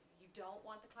that you don't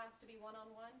want the class to be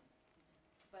one-on-one,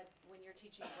 but when you're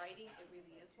teaching writing, it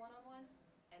really is one-on-one,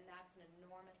 and that's an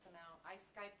enormous amount. I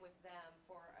Skype with them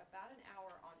for about an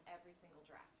hour on every single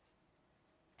draft,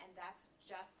 and that's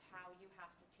just how you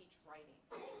have to teach writing.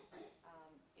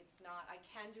 It's not, I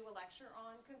can do a lecture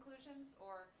on conclusions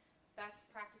or best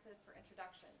practices for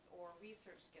introductions or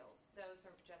research skills. Those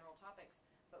are general topics.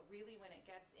 But really, when it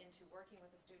gets into working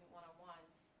with a student one-on-one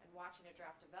and watching a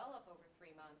draft develop over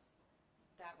 3 months,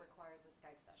 that requires a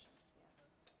Skype session. Yeah.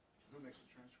 Who makes the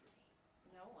transcripts?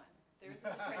 No one. There isn't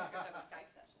a transcript of a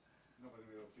Skype session. No, but I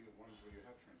mean, the ones where you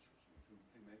have transcripts, I mean,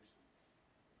 who makes them?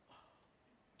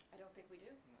 I don't think we do.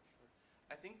 I'm not sure.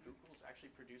 I think Google's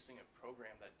actually producing a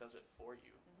program that does it for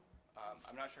you.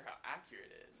 I'm not sure how accurate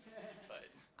it is, but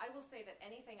I will say that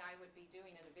anything I would be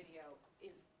doing in a video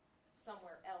is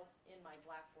somewhere else in my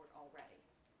Blackboard already.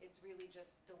 It's really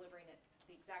just delivering it,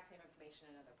 the exact same information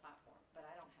in another platform, but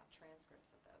I don't have transcripts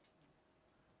of those.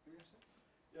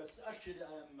 Yes, actually,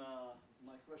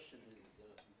 my question is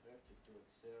directed towards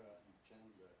Sarah and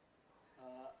Chandler.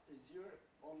 Is your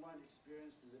online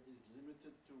experience is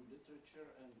limited to literature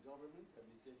and government? Have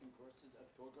you taken courses at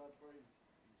CAS-LIT, for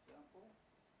example?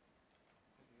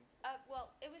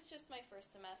 Well, it was just my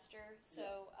first semester,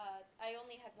 so I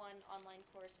only had one online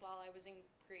course while I was in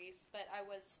Greece, but I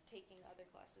was taking other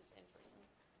classes in person.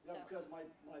 Yeah, So- because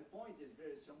my point is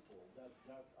very simple, that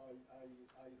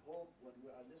I hope when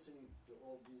we are listening to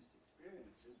all these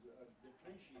experiences, we are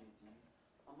differentiating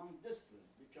among disciplines,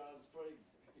 because for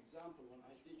example, when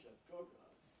I teach at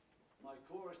CAS-LIT, my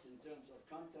course in terms of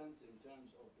content, in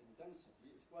terms of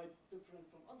intensity, is quite different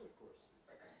from other courses.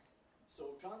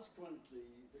 So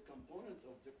consequently, the component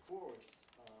of the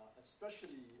course,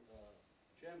 especially,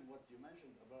 Jim, what you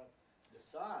mentioned about the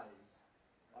size,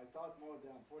 I taught more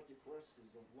than 40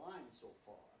 courses online so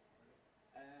far.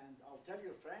 And I'll tell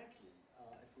you frankly,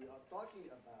 if we are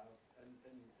talking about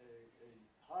a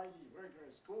highly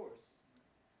rigorous course,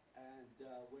 and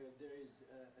where there is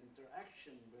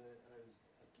interaction,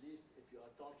 at least if you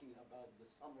are talking about the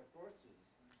summer courses,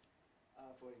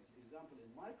 for example, in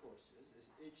my courses,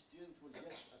 each student will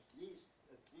get at least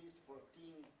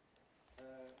 14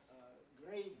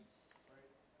 grades,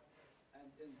 and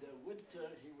in the winter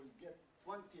he will get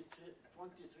 23,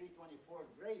 24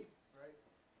 grades. Right.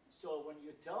 So when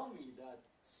you tell me that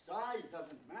size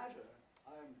doesn't matter,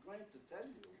 I'm going to tell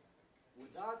you,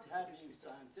 without having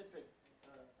scientific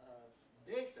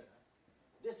data,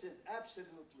 this is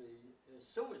absolutely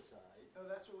suicide. No,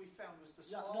 that's what we found was the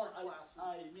Yeah, smaller no, classes.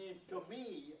 I mean, to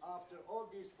me, after all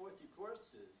these 40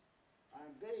 courses,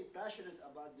 I'm very passionate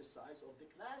about the size of the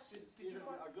classes. Did you Either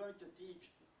we find- are going to teach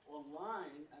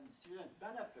online and student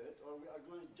benefit, or we are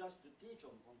going just to teach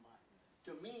online.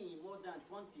 To me, more than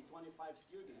 20, 25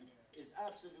 students is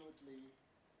absolutely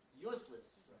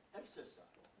useless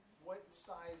exercise. What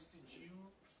size did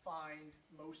you find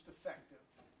most effective?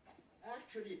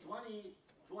 Actually, 20 is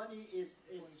 20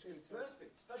 is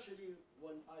perfect, especially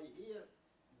when I hear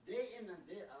day in and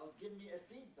day out, give me a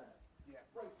feedback. Yeah.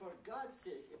 Well, for God's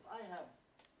sake, if I have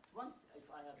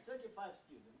 35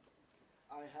 students,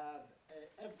 I have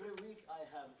every week I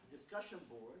have discussion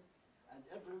board, and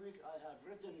every week I have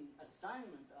written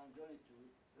assignment I'm going to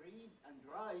read and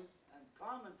write and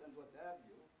comment and what have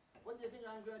you. What do you think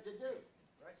I'm going to do?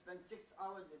 Right. Spend 6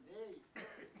 hours a day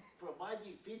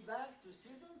providing feedback to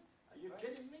students? Are you Right.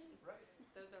 kidding me? Right.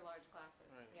 Those are large classes.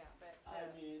 Right. Yeah, but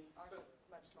I mean, ours are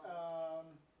much smaller.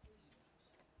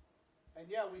 And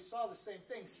yeah, we saw the same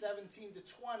thing, 17 to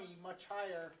 20 much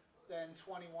higher than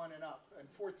 21 and up, and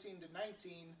 14 to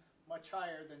 19 much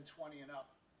higher than 20 and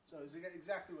up. So it's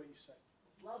exactly what you said.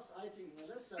 plus, I think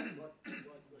Melissa, what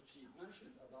she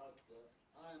mentioned about,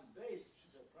 I'm very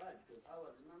surprised because I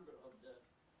was a member of the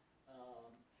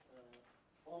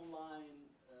online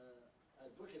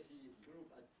advocacy group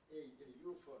at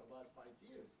AAU for about 5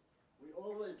 years. We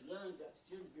always learn that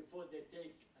students, before they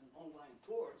take an online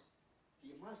course,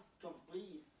 he must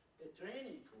complete a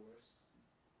training course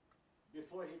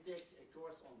before he takes a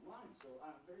course online. So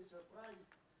I'm very surprised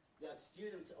that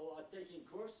students are taking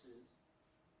courses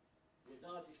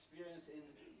without experience in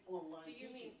online Do you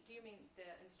teaching. mean the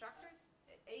instructors?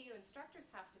 AU instructors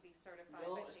have to be certified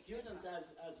No, by taking a students class.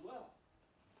 as well.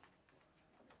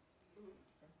 Katie?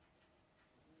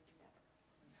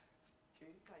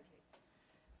 Go ahead, Kate.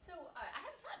 So I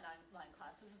haven't taught an online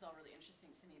class. This is all really interesting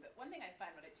to me. But one thing I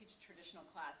find when I teach a traditional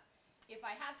class, if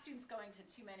I have students going to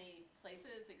too many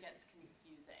places, it gets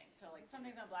confusing. So like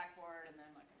something's on Blackboard, and then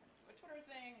like I'm going to do a Twitter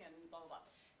thing, and blah, blah, blah.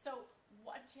 So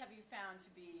what have you found to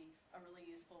be a really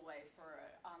useful way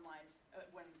for online,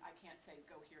 when I can't say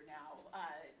go here now,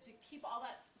 to keep all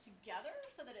that together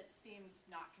so that it seems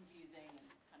not confusing and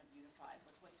kind of unified?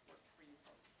 What's worked for you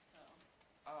folks?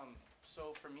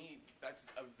 So for me, that's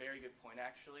a very good point,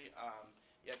 actually.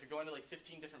 Yeah, if you're going to like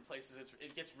 15 different places,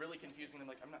 it gets really confusing. I'm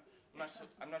like, I'm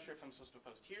not sure if I'm supposed to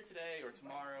post here today or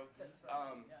tomorrow. That's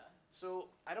right. Yeah. So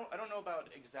I don't know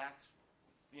about exact,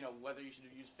 whether you should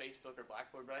use Facebook or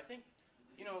Blackboard, but I think,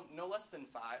 no less than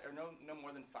 5 or no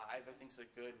more than 5. I think is a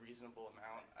good reasonable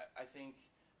amount. I think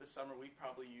this summer we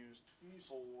probably used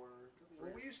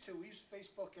Well, we used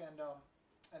Facebook and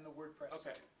the WordPress.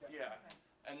 Okay. site. Yeah.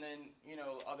 And then,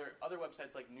 other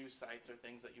websites like news sites or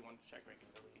things that you want to check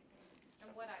regularly. And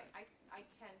what I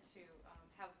tend to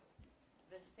have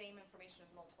the same information in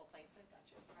multiple places.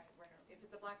 Right, where if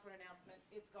it's a Blackboard announcement,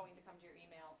 it's going to come to your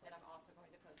email, and I'm also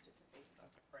going to post it to Facebook.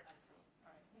 Right. Excellent.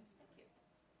 All right, thank you.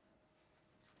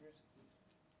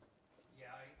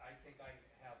 Yeah, I think I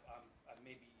have, I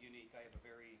may be unique.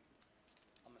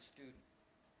 I'm a student.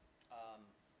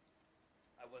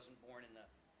 I wasn't born in the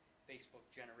Facebook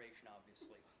generation,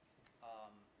 obviously.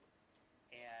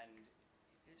 And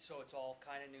so it's all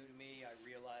kind of new to me. I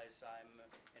realize I'm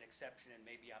an exception and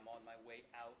maybe I'm on my way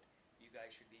out. You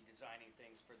guys should be designing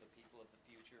things for the people of the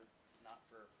future, not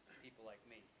for people like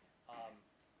me.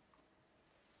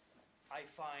 I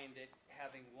find that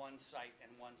having one site and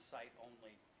one site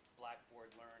only, Blackboard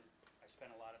Learn, I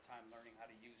spent a lot of time learning how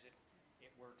to use it.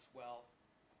 It works well.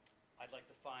 I'd like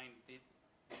to find the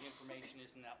information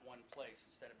is in that one place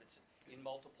instead of it's in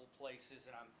multiple places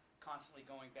and I'm constantly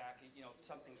going back. If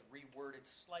something's reworded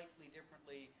slightly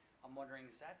differently, I'm wondering,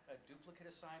 is that a duplicate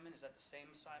assignment? Is that the same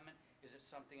assignment? Is it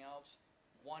something else?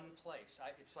 One place.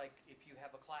 It's like if you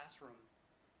have a classroom,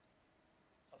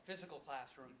 a physical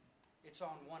classroom, it's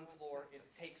on one floor, it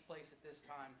takes place at this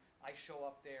time, I show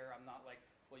up there, I'm not like,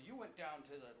 well, you went down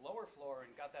to the lower floor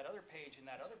and got that other page in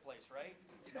that other place, right?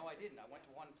 No, I didn't. I went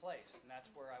to one place, and that's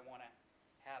where I want to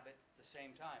have it at the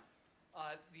same time.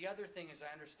 The other thing is I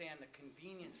understand the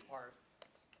convenience part,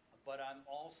 but I'm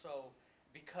also,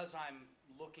 because I'm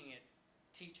looking at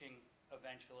teaching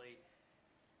eventually,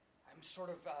 I'm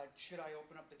sort of, should I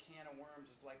open up the can of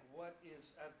worms? Like, what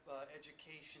is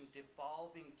education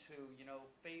devolving to?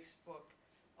 Facebook.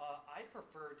 I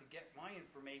prefer to get my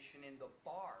information in the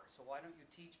bar, so why don't you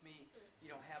teach me,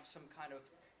 have some kind of,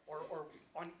 or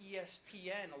on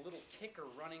ESPN, a little ticker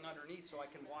running underneath so I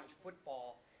can watch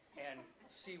football and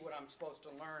see what I'm supposed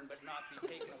to learn but not be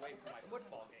taken away from my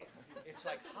football game. It's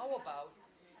like, how about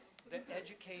the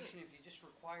education if you just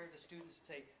require the students to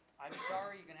say, I'm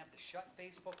sorry, you're going to have to shut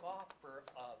Facebook off for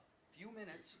a few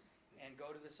minutes and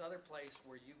go to this other place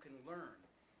where you can learn.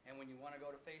 And when you want to go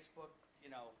to Facebook,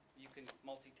 you can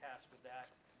multitask with that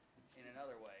in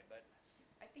another way. But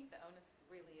I think the onus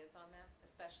really is on them,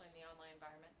 especially in the online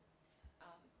environment.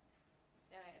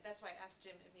 That's why I asked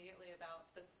Jim immediately about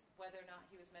this, whether or not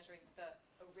he was measuring the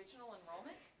original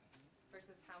enrollment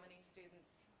versus how many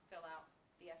students fill out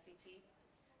the SET.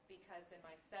 Because in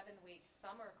my 7-week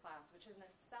summer class, which is an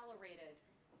accelerated,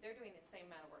 they're doing the same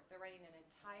amount of work. They're writing an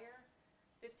entire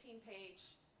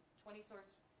 15-page, 20-source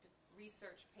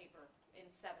research paper in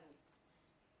 7 weeks.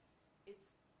 It's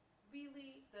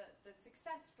really, the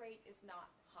success rate is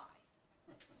not high.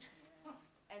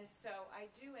 And so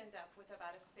I do end up with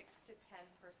about a 6 to 10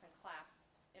 person class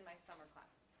in my summer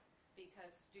class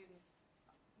because students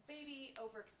maybe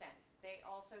overextend. They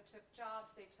also took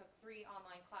jobs, they took 3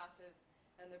 online classes,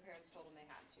 and their parents told them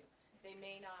they had to. They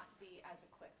may not be as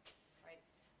equipped, right?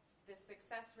 The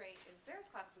success rate in Sarah's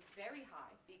class was very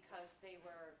high because they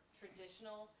were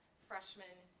traditional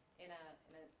freshmen in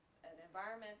an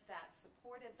environment that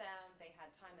supported them. They had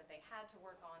time that they had to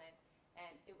work on it,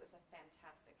 and it was a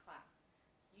fantastic class.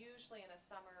 Usually in a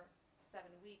summer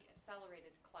 7-week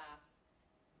accelerated class,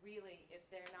 really, if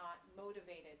they're not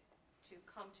motivated to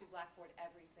come to Blackboard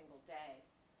every single day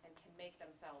and can make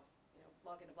themselves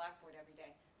log into Blackboard every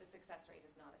day, the success rate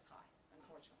is not as high,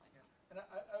 unfortunately. Yeah. And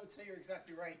I would say you're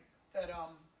exactly right, that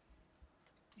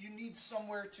you need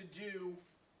somewhere to do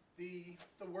the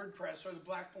WordPress or the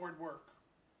Blackboard work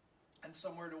and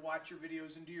somewhere to watch your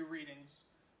videos and do your readings.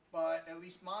 But at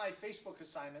least my Facebook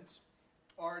assignments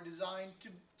are designed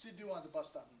to do on the bus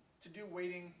stop, to do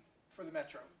waiting for the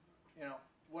metro.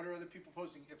 What are other people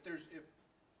posting? If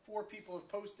 4 people have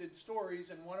posted stories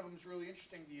and one of them is really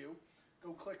interesting to you,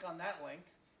 go click on that link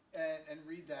and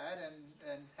read that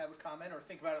and have a comment or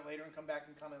think about it later and come back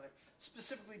and comment later.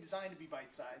 Specifically designed to be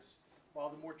bite-sized, while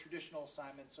the more traditional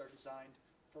assignments are designed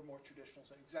for more traditional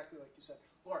assignments. Exactly like you said.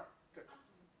 Laura, good.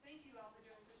 Thank you all for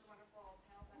doing such a wonderful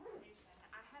panel presentation.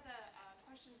 I had a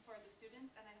question for the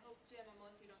students, and I hope Jim and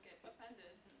Melissa, you don't get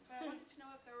offended, but I wanted to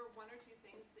know if there were 1 or 2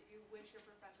 things that you wish your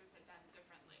professors had done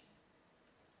differently.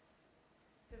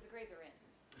 Because the grades are in.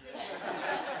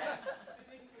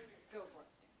 Go for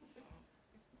it.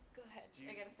 Go ahead.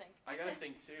 I gotta think. I gotta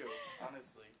think too,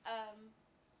 honestly.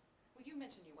 Well, you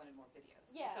mentioned you wanted more videos.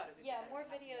 Yeah, You thought it'd be better more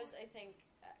to have videos I think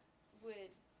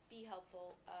would be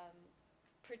helpful,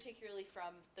 particularly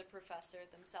from the professor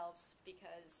themselves,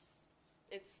 because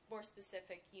it's more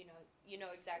specific. You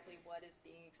know exactly what is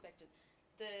being expected.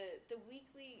 The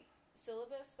weekly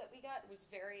syllabus that we got was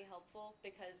very helpful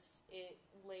because it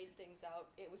laid things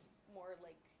out. It was more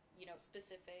like,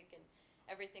 specific and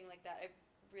everything like that. I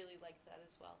really liked that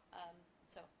as well.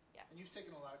 So, yeah. And you've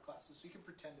taken a lot of classes, so you can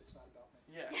pretend it's not about me.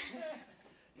 Yeah.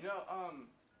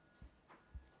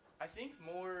 I think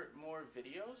more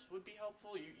videos would be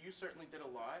helpful. You certainly did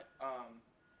a lot.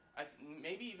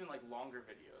 Maybe even like longer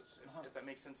videos, if that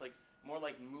makes sense. Like more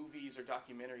like movies or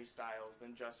documentary styles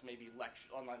than just maybe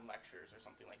online lectures or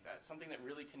something like that. Something that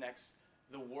really connects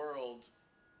the world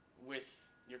with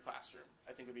your classroom.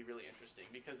 I think would be really interesting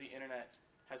because the internet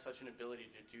has such an ability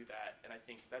to do that, and I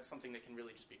think that's something that can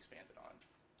really just be expanded on.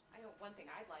 I know one thing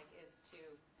I'd like is to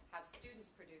have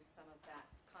students produce some of that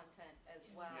content as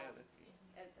well. Yeah,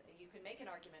 As you can make an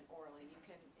argument orally, you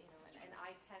can, and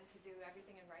I tend to do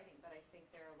everything in writing, but I think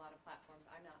there are a lot of platforms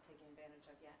I'm not taking advantage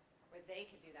of yet, where they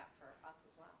could do that for us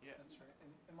as well. Yeah. That's right.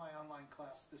 In my online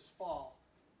class this fall,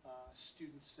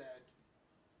 students said,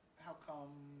 how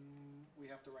come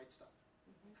we have to write stuff?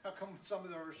 How come some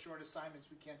of our short assignments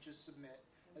we can't just submit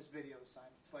as video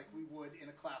assignments like we would in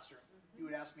a classroom? You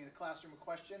would ask me in a classroom a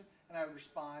question, and I would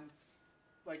respond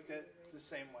like the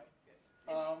same way.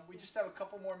 We just have a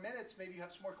couple more minutes. Maybe you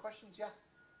have some more questions. Yeah?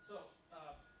 So,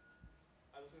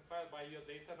 I was inspired by your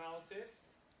data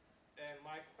analysis, and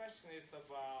my question is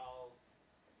about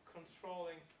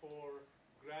controlling for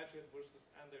graduate versus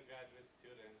undergraduate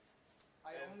students.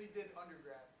 I only did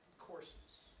undergrad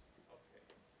courses. Okay.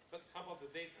 But how about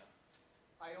the data?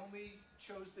 I only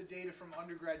chose the data from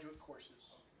undergraduate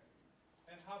courses.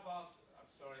 And how about, I'm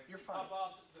sorry. You're fine. How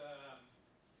about the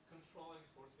controlling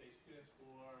for, say, students who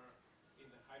are in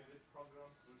the hybrid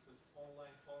programs versus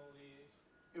online only?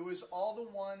 It was all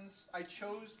the ones, I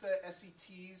chose the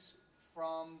SETs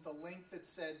from the link that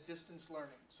said distance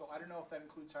learning. So I don't know if that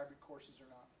includes hybrid courses or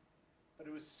not. But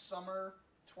it was summer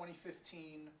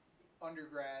 2015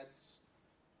 undergrads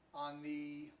on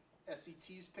the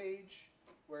SETs page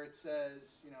where it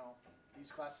says,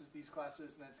 these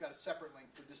classes, and then it's got a separate link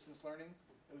for distance learning.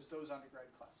 It was those undergrad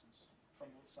classes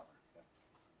from the summer. Yeah.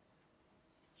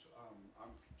 So,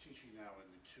 I'm teaching now in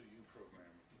the 2U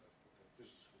program at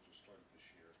business school just started this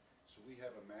year. So we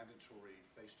have a mandatory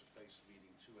face-to-face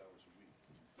meeting 2 hours a week.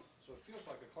 So it feels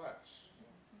like a class,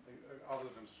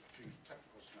 other than a few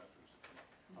technical snafus that come up.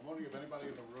 I'm wondering if anybody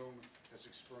in the room has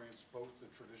experienced both the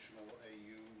traditional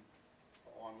AU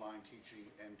online teaching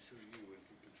and 2U and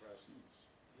can contrast those.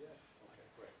 Yes. Okay,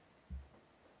 great.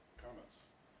 Comments?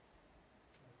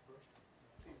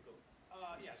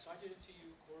 So I did a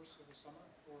TU course in the summer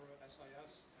for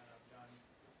SIS, and I've done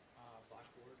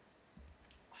Blackboard.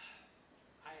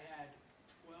 I had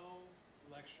 12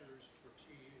 lectures for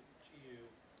TU.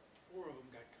 4 of them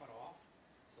got cut off,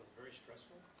 so it's very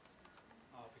stressful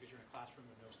because you're in a classroom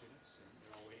with no students, and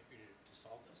they're all waiting for you to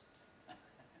solve this.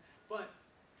 But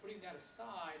putting that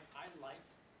aside, I liked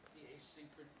the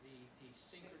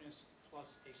synchronous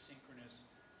plus asynchronous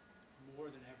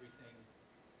more than everything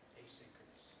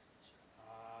asynchronous.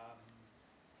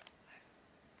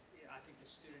 I think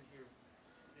the student here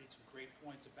made some great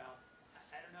points about,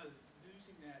 I don't know,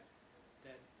 losing that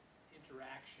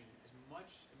interaction as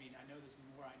much. I know there's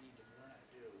more I need to learn how to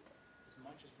do. As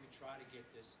much as we try to get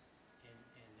this in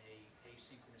a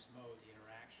asynchronous mode, the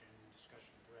interaction,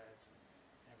 discussion threads, and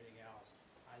everything else,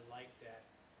 I like that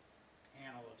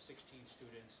panel of 16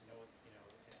 students,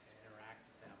 interact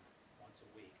with them once a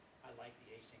week. I like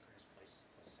the asynchronous plus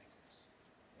synchronous.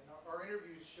 And our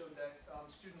interviews showed that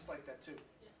students like that too.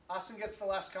 Yeah. Austin gets the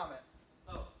last comment.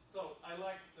 Oh, so I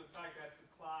like the fact that the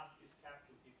class is capped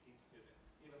to 15 students,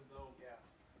 even though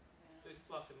there's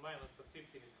plus and minus, but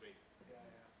 15 is great. Yeah,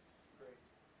 great.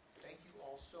 Thank you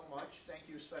all so much. Thank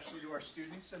you especially to our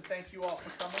students, and thank you all for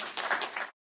coming.